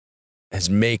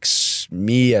 makes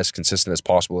me as consistent as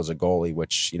possible as a goalie,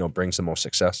 which, brings the most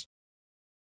success.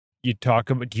 You talk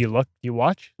about, do you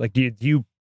watch? Like, do you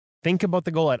think about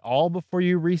the goal at all before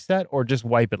you reset, or just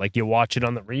wipe it? Like, do you watch it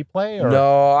on the replay? Or?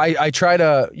 No, I try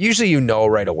to, usually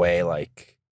right away,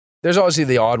 like, there's obviously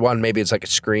the odd one, maybe it's like a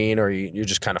screen or you're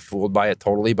just kind of fooled by it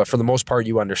totally, but for the most part,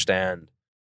 you understand,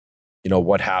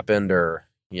 what happened, or,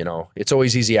 it's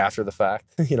always easy after the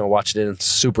fact, watching it in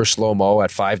super slow-mo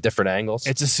at 5 different angles.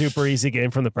 It's a super easy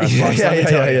game from the press box.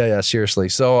 Yeah, seriously.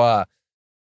 So,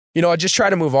 I just try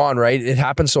to move on, right? It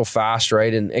happens so fast,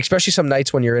 right? And especially some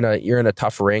nights when you're in a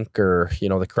tough rink, or,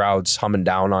 the crowd's humming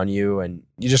down on you, and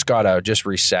you just gotta just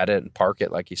reset it and park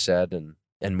it, like you said,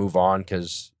 and move on,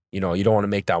 because, you don't want to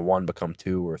make that 1 become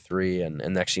 2 or 3, and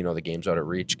next the game's out of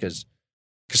reach, because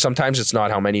sometimes it's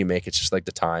not how many you make, it's just like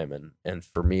the time. And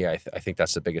for me, I think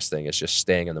that's the biggest thing, is just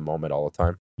staying in the moment all the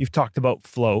time. You've talked about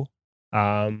flow.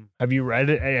 Have you read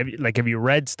it? Have you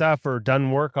read stuff or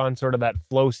done work on sort of that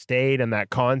flow state and that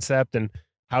concept and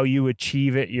how you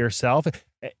achieve it yourself?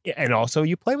 And also,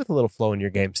 you play with a little flow in your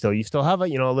game still. You still have a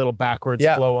little backwards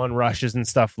flow on rushes and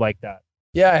stuff like that.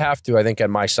 Yeah, I have to. I think at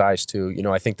my size too.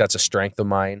 I think that's a strength of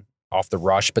mine off the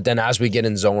rush. But then as we get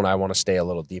in zone, I want to stay a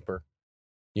little deeper.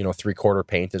 3/4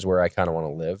 paint is where I kind of want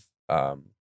to live.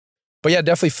 But yeah,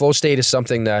 definitely flow state is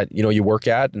something that, you work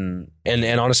at. And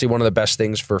honestly, one of the best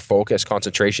things for focus,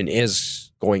 concentration,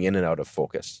 is going in and out of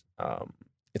focus.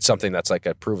 It's something that's like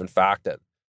a proven fact that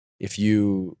if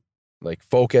you like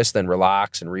focus, then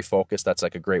relax and refocus, that's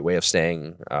like a great way of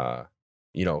staying,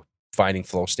 finding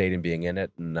flow state and being in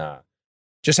it. And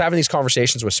just having these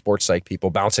conversations with sports psych people,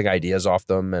 bouncing ideas off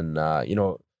them. And,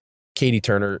 Katie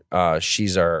Turner,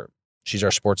 she's our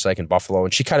sports psych in Buffalo,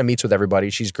 and she kind of meets with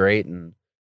everybody. She's great. And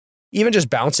even just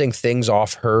bouncing things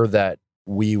off her that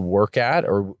we work at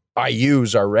or I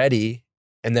use already,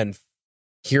 and then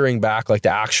hearing back like the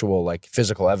actual like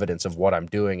physical evidence of what I'm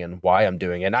doing and why I'm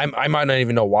doing it. And I might not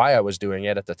even know why I was doing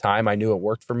it at the time. I knew it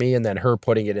worked for me, and then her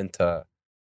putting it into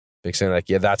saying like,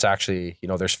 yeah, that's actually,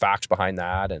 there's facts behind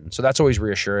that. And so that's always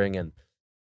reassuring, and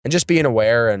just being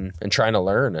aware and trying to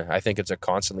learn. I think it's a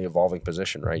constantly evolving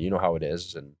position, right? You know how it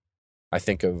is. And I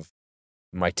think of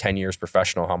my 10 years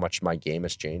professional, how much my game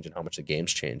has changed and how much the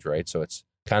game's changed, right? So it's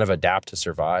kind of adapt to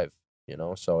survive,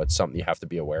 so it's something you have to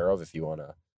be aware of if you want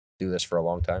to do this for a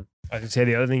long time. I can say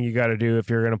the other thing you got to do if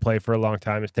you're going to play for a long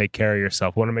time is take care of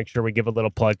yourself. Want to make sure we give a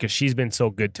little plug, because she's been so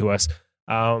good to us.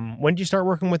 When did you start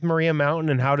working with Maria Mountain,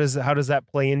 and how does that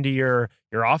play into your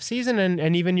off season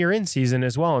and even your in season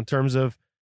as well, in terms of,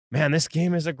 man, this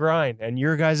game is a grind, and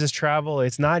your guys' travel,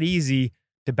 it's not easy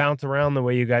to bounce around the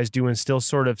way you guys do and still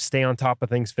sort of stay on top of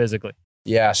things physically?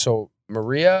 Yeah. So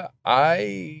Maria,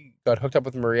 I got hooked up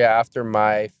with Maria after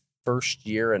my first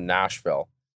year in Nashville.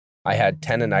 I had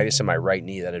tendonitis in my right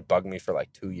knee that had bugged me for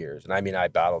like 2 years. And I mean, I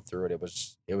battled through it. It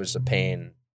was a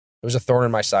pain. It was a thorn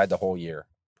in my side the whole year.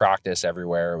 Practice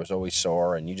everywhere. It was always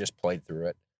sore, and you just played through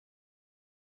it.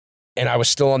 And I was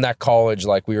still in that college,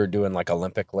 like we were doing like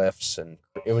Olympic lifts, and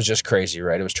it was just crazy,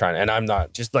 right? It was trying, and I'm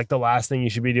not just like the last thing you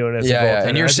should be doing as a goaltender.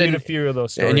 And you're sitting a few of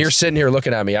those stories. And you're sitting here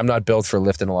looking at me. I'm not built for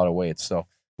lifting a lot of weights. So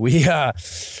we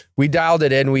dialed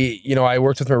it in. I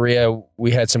worked with Maria.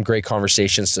 We had some great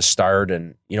conversations to start,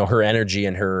 and, her energy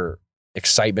and her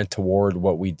excitement toward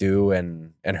what we do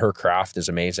and her craft is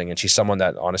amazing. And she's someone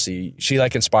that honestly, she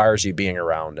like inspires you being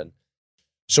around. And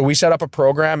so we set up a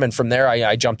program, and from there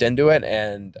I jumped into it,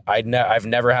 and I've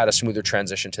never had a smoother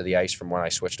transition to the ice from when I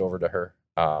switched over to her.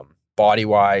 Body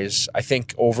wise, I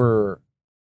think over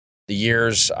the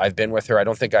years I've been with her, I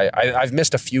don't think I've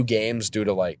missed a few games due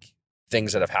to like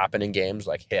things that have happened in games,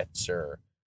 like hits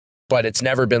but it's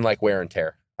never been like wear and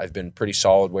tear. I've been pretty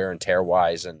solid wear and tear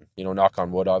wise, and, knock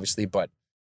on wood, obviously, but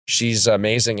she's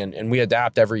amazing. And we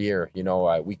adapt every year.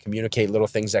 We communicate little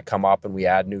things that come up, and we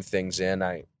add new things in.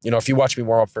 If you watch me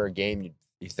warm up for a game,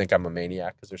 you think I'm a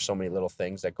maniac, because there's so many little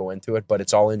things that go into it, but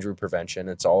it's all injury prevention.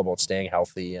 It's all about staying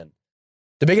healthy. And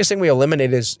the biggest thing we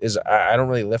eliminate is I don't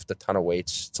really lift a ton of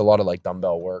weights. It's a lot of like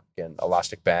dumbbell work and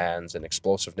elastic bands and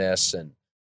explosiveness, and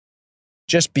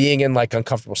just being in like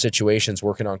uncomfortable situations,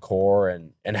 working on core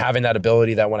and having that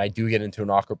ability that when I do get into an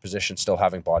awkward position, still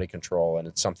having body control. And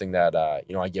it's something that, I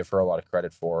give her a lot of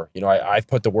credit for. I've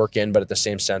put the work in, but at the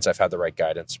same sense, I've had the right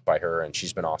guidance by her, and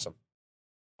she's been awesome.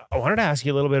 I wanted to ask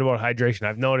you a little bit about hydration.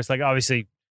 I've noticed, like, obviously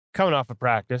coming off of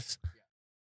practice,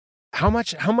 how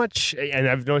much, and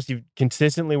I've noticed you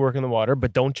consistently work in the water,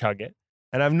 but don't chug it.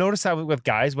 And I've noticed that with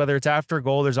guys, whether it's after a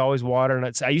goal, there's always water.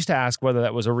 And I used to ask whether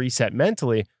that was a reset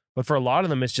mentally, But for a lot of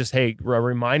them, it's just, hey, a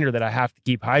reminder that I have to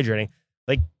keep hydrating.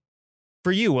 Like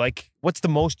for you, like what's the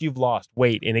most you've lost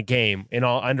weight in a game in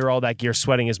under all that gear,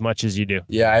 sweating as much as you do?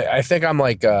 Yeah, I think I'm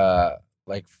like a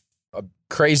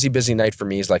crazy busy night for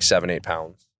me is like 7-8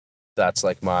 pounds. That's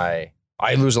like I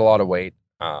lose a lot of weight.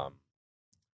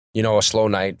 You know, a slow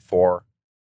night for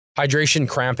hydration.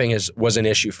 Cramping was an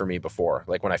issue for me before.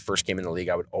 Like when I first came in the league,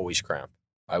 I would always cramp.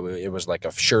 It was like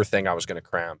a sure thing I was going to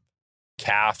cramp.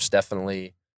 Calves,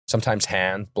 definitely. Sometimes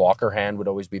blocker hand would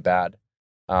always be bad.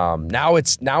 Now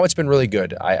it's been really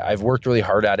good. I've worked really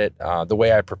hard at it. The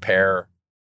way I prepare,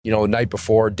 you know, night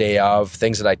before, day of,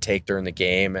 things that I take during the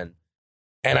game. And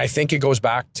I think it goes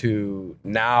back to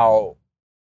now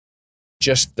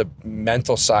just the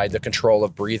mental side, the control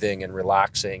of breathing and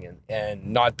relaxing and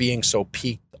not being so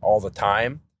peaked all the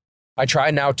time. I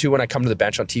try now too, when I come to the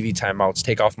bench on TV timeouts,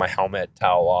 take off my helmet,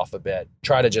 towel off a bit,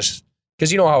 try to just,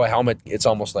 because you know how a helmet, it's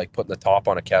almost like putting the top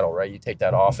on a kettle, right? You take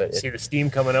that off. See the steam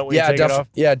coming out when you take it off?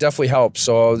 Yeah, it definitely helps.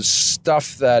 So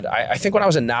stuff that I think when I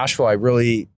was in Nashville, I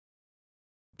really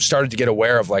started to get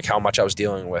aware of like how much I was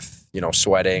dealing with, you know,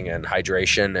 sweating and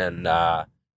hydration.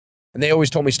 And they always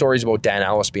told me stories about Dan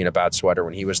Ellis being a bad sweater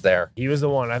when he was there. He was the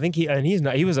one. I think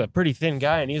he was a pretty thin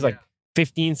guy, and he's like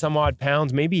 15 some odd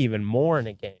pounds, maybe even more in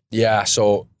a game. Yeah,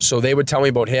 so they would tell me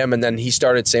about him, and then he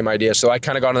started same idea. So I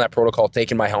kind of got on that protocol,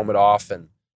 taking my helmet off and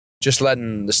just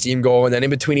letting the steam go. And then in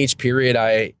between each period,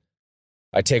 I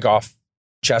take off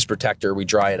chest protector, we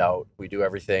dry it out, we do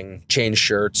everything, change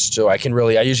shirts. So I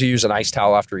usually use an ice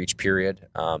towel after each period.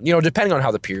 You know, depending on how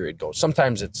the period goes.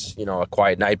 Sometimes it's, you know, a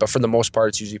quiet night, but for the most part,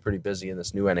 it's usually pretty busy in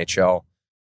this new NHL.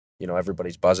 You know,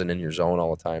 everybody's buzzing in your zone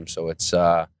all the time. So it's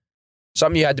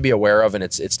something you had to be aware of, and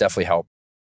it's definitely helped.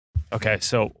 Okay,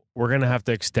 so we're going to have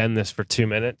to extend this for 2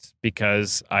 minutes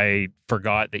because I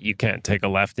forgot that you can't take a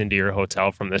left into your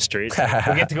hotel from this street.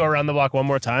 We get to go around the block one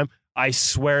more time. I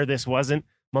swear this wasn't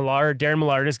Darren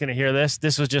Millard is going to hear this.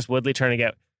 This was just Woodley trying to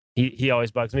get, he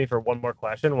always bugs me for one more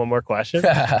question.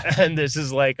 And this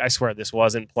is like, I swear this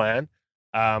wasn't planned.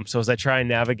 So as I try and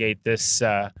navigate this,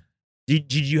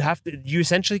 did you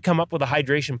essentially come up with a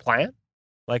hydration plan?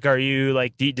 Like, are you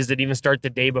like, does it even start the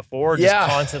day before? Or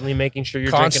just constantly making sure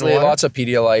you're drinking water? Lots of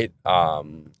Pedialyte,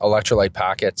 electrolyte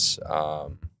packets,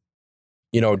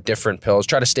 you know, different pills.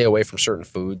 Try to stay away from certain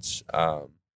foods.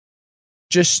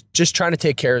 Just trying to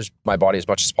take care of my body as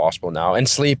much as possible now. And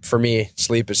sleep, for me,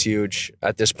 sleep is huge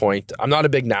at this point. I'm not a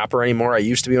big napper anymore. I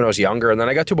used to be when I was younger. And then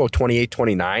I got to about 28,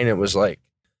 29. It was like,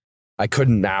 I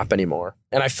couldn't nap anymore.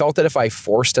 And I felt that if I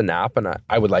forced a nap and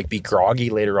I would like be groggy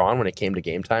later on when it came to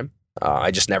game time.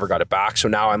 I just never got it back. So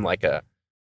now I'm like So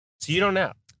you don't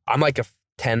nap? I'm like a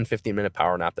 10, 15 minute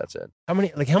power nap. That's it. How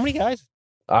many guys?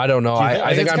 I don't know.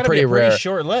 I think I'm pretty rare.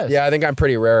 Short list. Yeah, I think I'm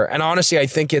pretty rare. And honestly, I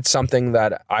think it's something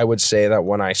that I would say that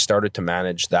when I started to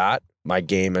manage that, my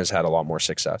game has had a lot more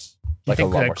success. You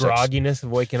think that grogginess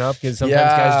of waking up? Because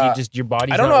sometimes guys, your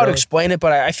body's I don't know how to explain it,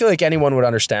 but I feel like anyone would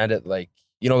understand it. Like,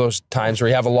 you know, those times where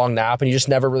you have a long nap and you just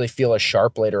never really feel as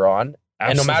sharp later on.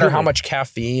 Absolutely. And no matter how much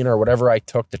caffeine or whatever I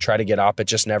took to try to get up, it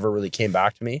just never really came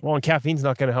back to me. Well, and caffeine's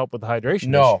not going to help with the hydration.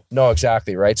 No,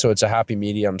 exactly. Right. So it's a happy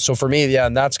medium. So for me, yeah,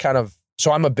 and that's kind of,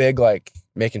 so I'm a big, like,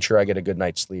 making sure I get a good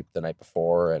night's sleep the night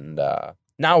before. And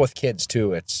now with kids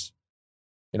too, it's,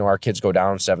 you know, our kids go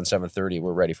down 7:30.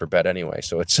 We're ready for bed anyway.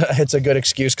 So it's a good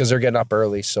excuse because they're getting up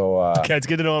early. So okay, it's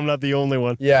good to know I'm not the only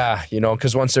one. Yeah. You know,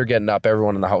 because once they're getting up,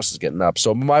 everyone in the house is getting up.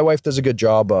 So my wife does a good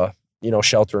job you know,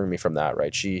 sheltering me from that,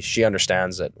 right? She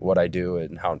understands that what I do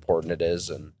and how important it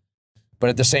is. But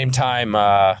at the same time,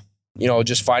 you know,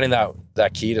 just finding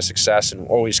that key to success and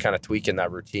always kind of tweaking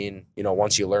that routine, you know,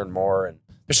 once you learn more. And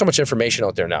there's so much information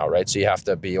out there now, right? So you have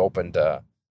to be open to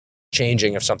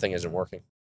changing if something isn't working.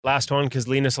 Last one, because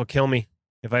Linus will kill me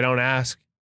if I don't ask.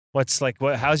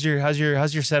 How's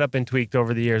your setup been tweaked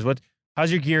over the years?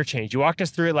 How's your gear changed? You walked us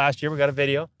through it last year. We got a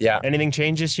video. Yeah. Anything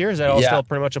changed this year? Is that all still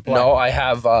pretty much applied? No, I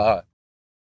have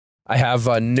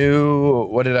a new,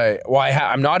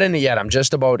 I'm not in it yet. I'm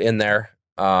just about in there.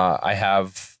 I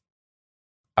have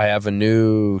a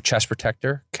new chest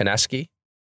protector, Kineski.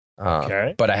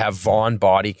 Okay. But I have Vaughn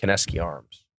body Kineski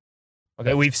arms.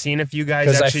 Okay. We've seen a few guys.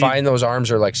 Because I find those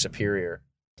arms are like superior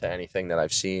to anything that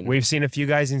I've seen. We've seen a few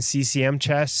guys in CCM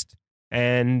chest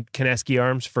and Kineski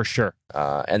arms for sure.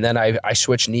 And then I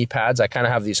switch knee pads. I kind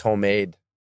of have these homemade.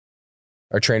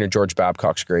 Our trainer, George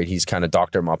Babcock's great. He's kind of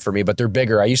doctored them up for me, but they're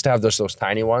bigger. I used to have those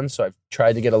tiny ones, so I've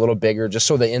tried to get a little bigger just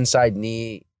so the inside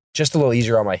knee, just a little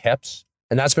easier on my hips.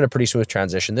 And that's been a pretty smooth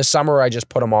transition. This summer, I just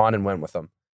put them on and went with them.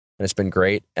 And it's been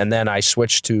great. And then I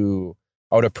switched out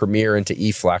of Premier into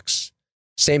E-Flex.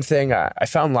 Same thing. I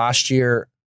found last year,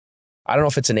 I don't know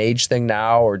if it's an age thing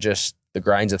now or just the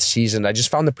grinds of the season. I just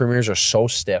found the premieres are so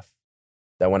stiff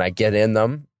that when I get in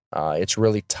them, it's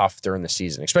really tough during the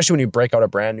season, especially when you break out a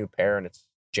brand new pair and it's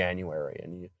January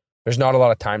and there's not a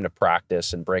lot of time to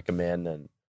practice and break them in. And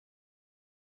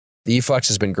the E-Flex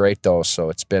has been great though. So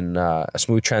it's been a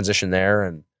smooth transition there.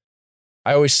 And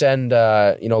I always send,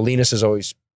 Linus is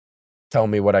always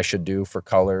telling me what I should do for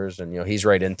colors, and he's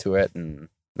right into it. And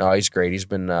no, he's great. He's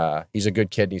a good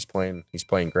kid. And he's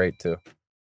playing great too.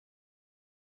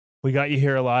 We got you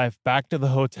here alive. Back to the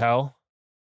hotel.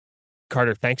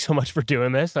 Carter, thanks so much for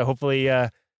doing this. Hopefully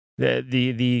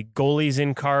the goalies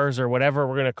in cars or whatever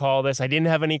we're going to call this. I didn't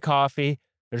have any coffee.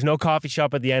 There's no coffee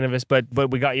shop at the end of this, but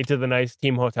we got you to the nice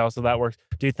team hotel, so that works.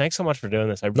 Dude, thanks so much for doing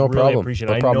this. I really appreciate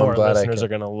it. I know our listeners are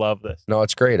going to love this. No,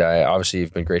 it's great. Obviously,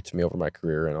 you've been great to me over my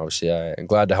career, and obviously I'm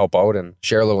glad to help out and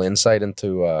share a little insight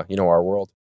into our world.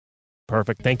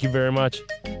 Perfect. Thank you very much.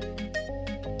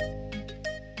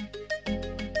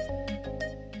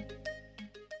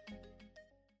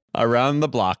 Around the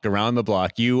block.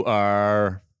 You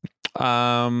are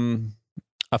a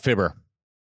fibber.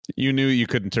 You knew you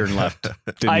couldn't turn left,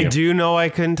 didn't you? I do know I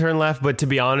couldn't turn left, but to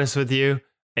be honest with you,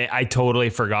 I totally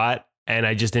forgot, and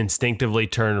I just instinctively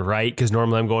turned right because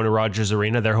normally I'm going to Rogers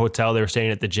Arena. Their hotel, they were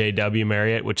staying at the JW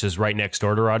Marriott, which is right next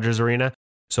door to Rogers Arena.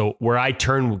 So where I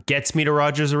turn gets me to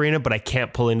Rogers Arena, but I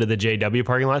can't pull into the JW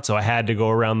parking lot, so I had to go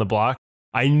around the block.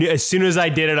 I knew as soon as I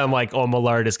did it, I'm like, oh,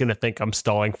 Millard is going to think I'm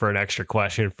stalling for an extra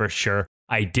question for sure.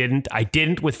 I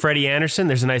didn't with Freddie Anderson.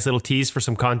 There's a nice little tease for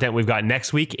some content we've got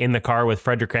next week in the car with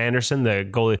Frederik Andersen, the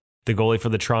goalie for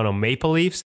the Toronto Maple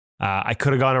Leafs. I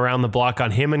could have gone around the block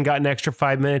on him and got an extra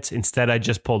 5 minutes. Instead, I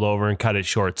just pulled over and cut it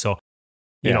short. So,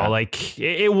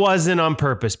 it wasn't on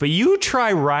purpose. But you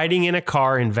try riding in a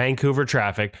car in Vancouver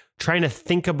traffic, trying to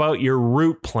think about your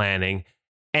route planning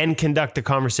and conduct a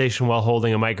conversation while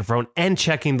holding a microphone and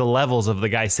checking the levels of the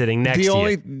guy sitting next to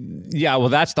you. Yeah, well,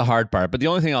 that's the hard part. But the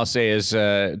only thing I'll say is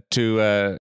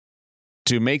to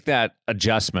make that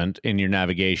adjustment in your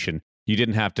navigation, you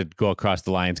didn't have to go across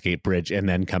the Lionsgate Bridge and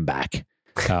then come back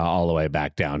all the way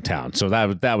back downtown. So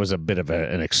that was a bit of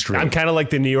an extreme. I'm kind of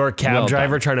like the New York cab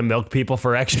driver trying to milk people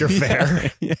for extra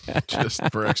fare. Yeah. Just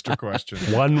for extra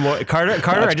questions. One more. Carter,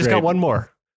 I just got one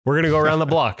more. We're going to go around the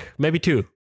block. Maybe two.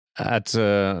 That's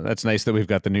nice that we've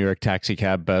got the New York Taxi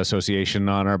Cab Association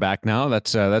on our back now.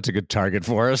 That's a good target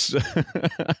for us.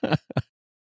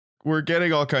 We're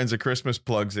getting all kinds of Christmas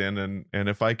plugs in, and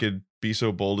if I could be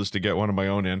so bold as to get one of my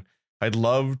own in, I'd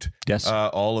loved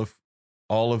all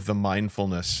of the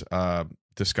mindfulness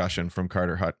discussion from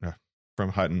Carter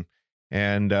Hutton,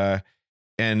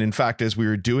 and in fact, as we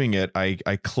were doing it,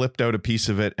 I clipped out a piece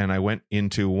of it and I went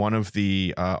into one of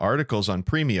the articles on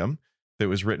Premium that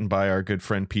was written by our good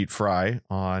friend Pete Fry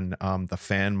on the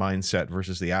fan mindset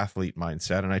versus the athlete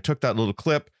mindset. And I took that little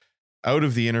clip out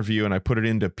of the interview and I put it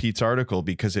into Pete's article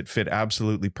because it fit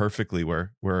absolutely perfectly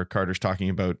where Carter's talking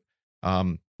about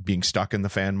being stuck in the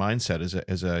fan mindset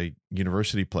as a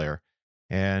university player.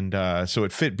 And so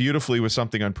it fit beautifully with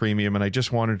something on Premium. And I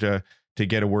just wanted to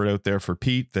get a word out there for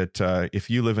Pete that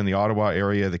if you live in the Ottawa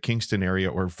area, the Kingston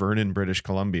area, or Vernon, British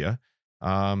Columbia,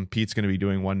 Pete's going to be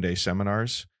doing one-day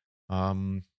seminars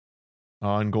on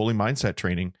goalie mindset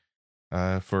training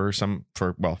for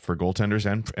goaltenders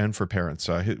and for parents.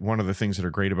 One of the things that are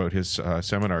great about his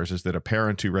seminars is that a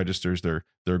parent who registers their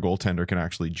goaltender can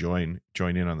actually join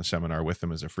in on the seminar with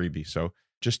them as a freebie. So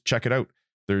just check it out.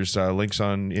 There's links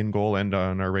on InGoal and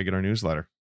on our regular newsletter.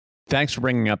 Thanks for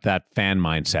bringing up that fan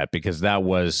mindset, because that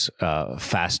was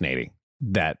fascinating.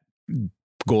 That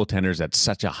goaltenders at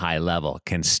such a high level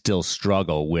can still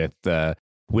struggle with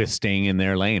staying in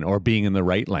their lane or being in the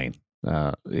right lane,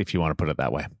 if you want to put it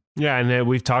that way. Yeah, and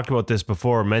we've talked about this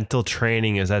before. Mental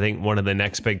training is, I think, one of the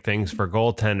next big things for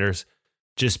goaltenders,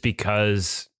 just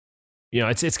because,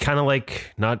 it's kind of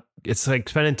like it's like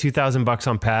spending $2,000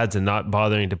 on pads and not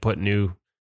bothering to put new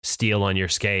steel on your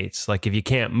skates. Like, if you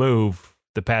can't move,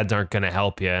 the pads aren't going to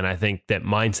help you. And I think that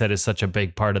mindset is such a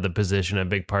big part of the position, a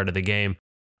big part of the game.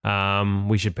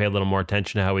 We should pay a little more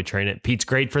attention to how we train it. Pete's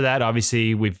great for that.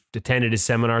 Obviously, we've attended his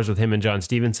seminars with him and John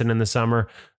Stevenson in the summer.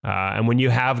 And when you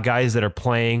have guys that are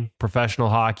playing professional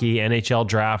hockey, NHL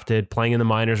drafted, playing in the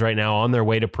minors right now, on their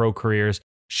way to pro careers,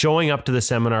 showing up to the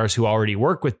seminars who already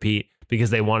work with Pete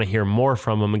because they want to hear more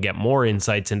from him and get more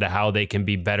insights into how they can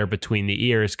be better between the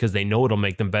ears because they know it'll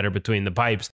make them better between the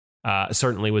pipes,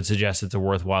 certainly would suggest it's a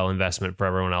worthwhile investment for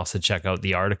everyone else to check out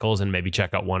the articles and maybe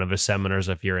check out one of his seminars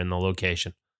if you're in the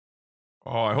location.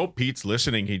 Oh, I hope Pete's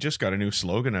listening. He just got a new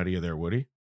slogan out of you there, Woody.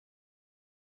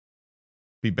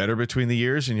 be better between the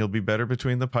ears and you'll be better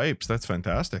between the pipes. That's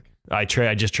fantastic. I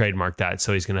just trademarked that,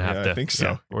 so he's going to have to. I think so.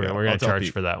 Yeah, we're Yeah, going to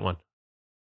charge for that one.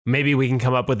 Maybe we can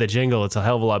come up with a jingle. It's a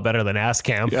hell of a lot better than Ask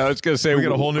Cam. Yeah, I was going to say we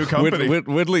got a whole new company.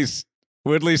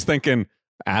 Woodley's thinking,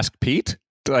 ask Pete.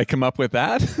 Did I come up with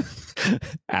that?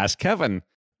 Ask Kevin.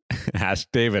 Ask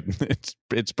David.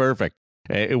 It's perfect.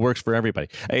 It works for everybody.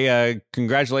 Hey,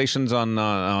 congratulations on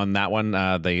that one.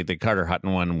 The Carter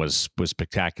Hutton one was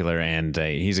spectacular, and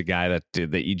he's a guy that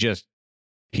you just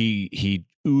he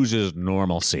oozes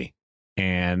normalcy,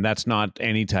 and that's not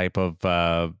any type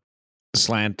of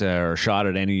slant or shot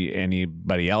at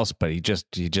anybody else, but he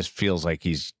just feels like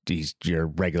he's your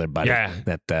regular buddy. Yeah.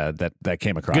 that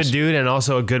came across. Good dude, and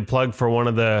also a good plug for one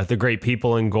of the great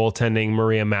people in goaltending,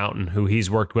 Maria Mountain, who he's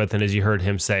worked with, and as you heard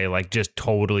him say, like, just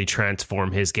totally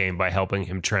transform his game by helping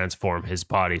him transform his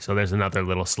body. So there's another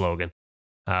little slogan.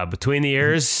 Between the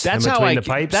ears, that's and between how the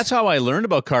pipes. That's how I learned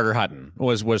about Carter Hutton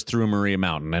was through Maria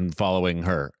Mountain and following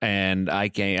her, and I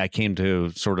came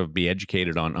to sort of be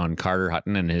educated on Carter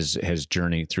Hutton and his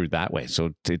journey through that way.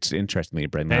 So it's interesting that you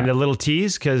bring that. And a little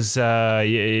tease, because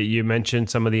you mentioned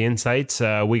some of the insights.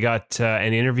 We got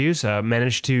an interviews,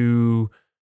 managed to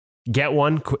get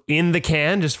one in the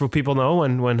can, just so people know.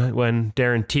 When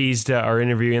Darren teased our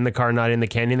interview in the car, not in the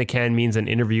can. In the can means an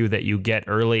interview that you get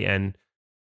early and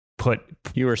put.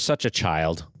 You were such a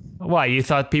child. Why? You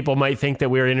thought people might think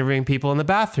that we were interviewing people in the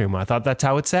bathroom. I thought that's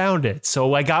how it sounded.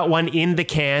 So I got one in the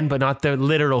can, but not the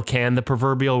literal can, the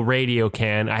proverbial radio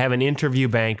can. I have an interview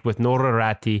banked with Nora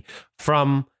Ratti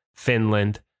from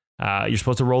Finland. You're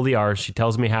supposed to roll the R's. She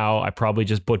tells me how. I probably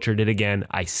just butchered it again.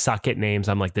 I suck at names.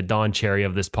 I'm like the Don Cherry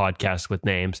of this podcast with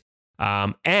names.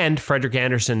 And Frederick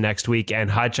Anderson next week. And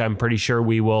Hutch, I'm pretty sure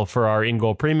we will, for our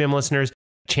InGoal Premium listeners,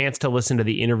 chance to listen to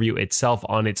the interview itself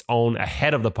on its own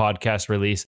ahead of the podcast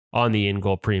release on the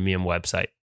InGoal Premium website.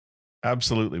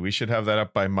 Absolutely. We should have that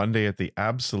up by Monday at the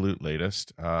absolute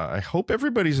latest. I hope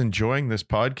everybody's enjoying this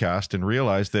podcast and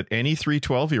realize that any 3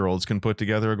 12-year-olds can put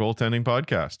together a goaltending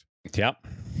podcast. Yep.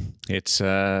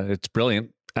 It's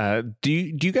brilliant. Do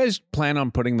you guys plan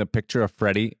on putting the picture of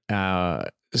Freddie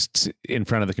in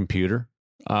front of the computer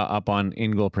up on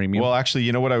InGoal Premium? Well, actually,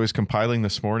 you know what I was compiling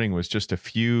this morning was just a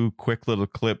few quick little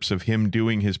clips of him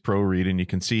doing his pro read, and you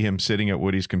can see him sitting at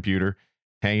Woody's computer,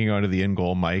 hanging onto the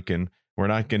InGoal mic, and we're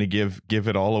not going to give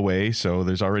it all away. So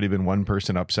there's already been one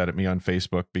person upset at me on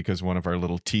Facebook because one of our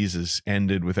little teases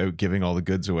ended without giving all the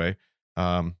goods away.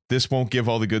 This won't give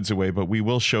all the goods away, but we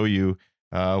will show you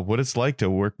what it's like to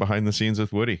work behind the scenes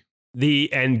with Woody.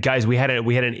 And guys, we had an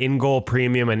InGoal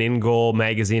Premium, an InGoal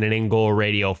magazine, and InGoal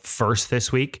Radio first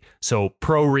this week. So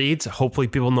pro reads, hopefully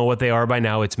people know what they are by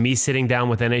now. It's me sitting down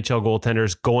with NHL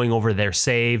goaltenders, going over their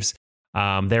saves,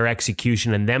 their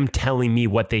execution, and them telling me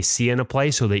what they see in a play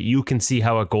so that you can see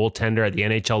how a goaltender at the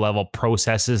NHL level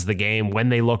processes the game when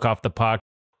they look off the puck,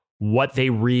 what they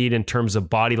read in terms of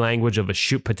body language of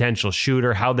a potential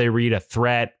shooter, how they read a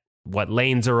threat, what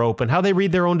lanes are open, how they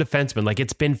read their own defenseman. Like,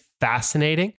 it's been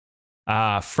fascinating.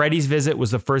 Freddie's visit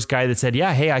was the first guy that said,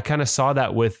 yeah, hey, I kind of saw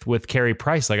that with Carey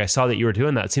Price. Like, I saw that you were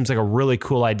doing that. It seems like a really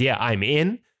cool idea. I'm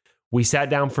in. We sat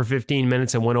down for 15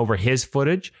 minutes and went over his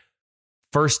footage.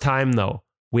 First time, though,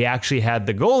 we actually had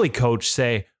the goalie coach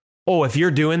say, oh, if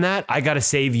you're doing that, I got a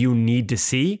save you need to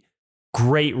see.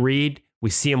 Great read. We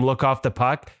see him look off the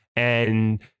puck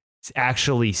and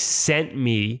actually sent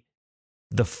me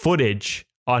the footage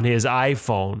on his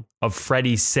iPhone of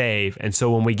Freddie's save. And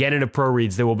so when we get into pro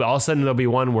reads, there will be all of a sudden there'll be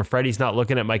one where Freddie's not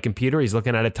looking at my computer. He's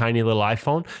looking at a tiny little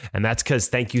iPhone. And that's because,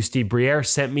 thank you, Steve Briere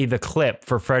sent me the clip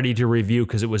for Freddie to review,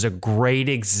 because it was a great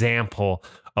example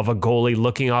of a goalie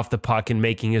looking off the puck and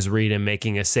making his read and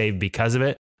making a save because of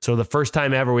it. So the first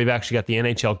time ever, we've actually got the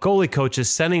NHL goalie coaches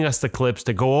sending us the clips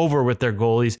to go over with their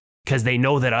goalies, because they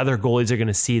know that other goalies are going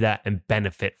to see that and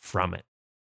benefit from it.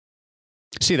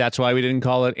 See, that's why we didn't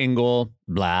call it InGoal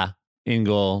blah,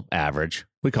 InGoal average.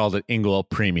 We called it InGoal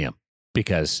Premium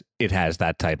because it has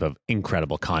that type of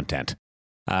incredible content.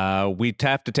 We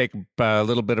have to take a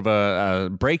little bit of a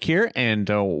break here and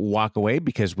walk away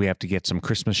because we have to get some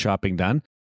Christmas shopping done.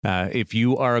 If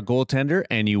you are a goaltender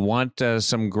and you want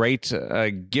some great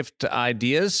gift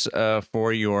ideas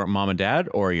for your mom and dad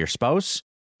or your spouse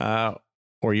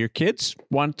or your kids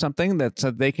want something that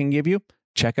they can give you,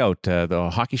 check out the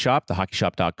Hockey Shop,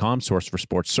 thehockeyshop.com, source for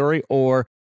sports Surrey, or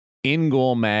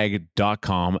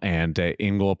ingoalmag.com and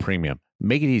InGoal Premium.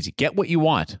 Make it easy. Get what you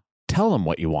want. Tell them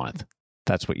what you want.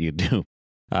 That's what you do.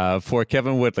 For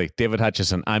Kevin Woodley, David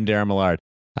Hutchison, I'm Darren Millard.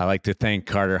 I'd like to thank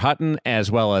Carter Hutton as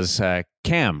well as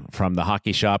Cam from the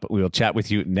Hockey Shop. We will chat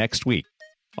with you next week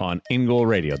on InGoal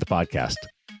Radio, the podcast.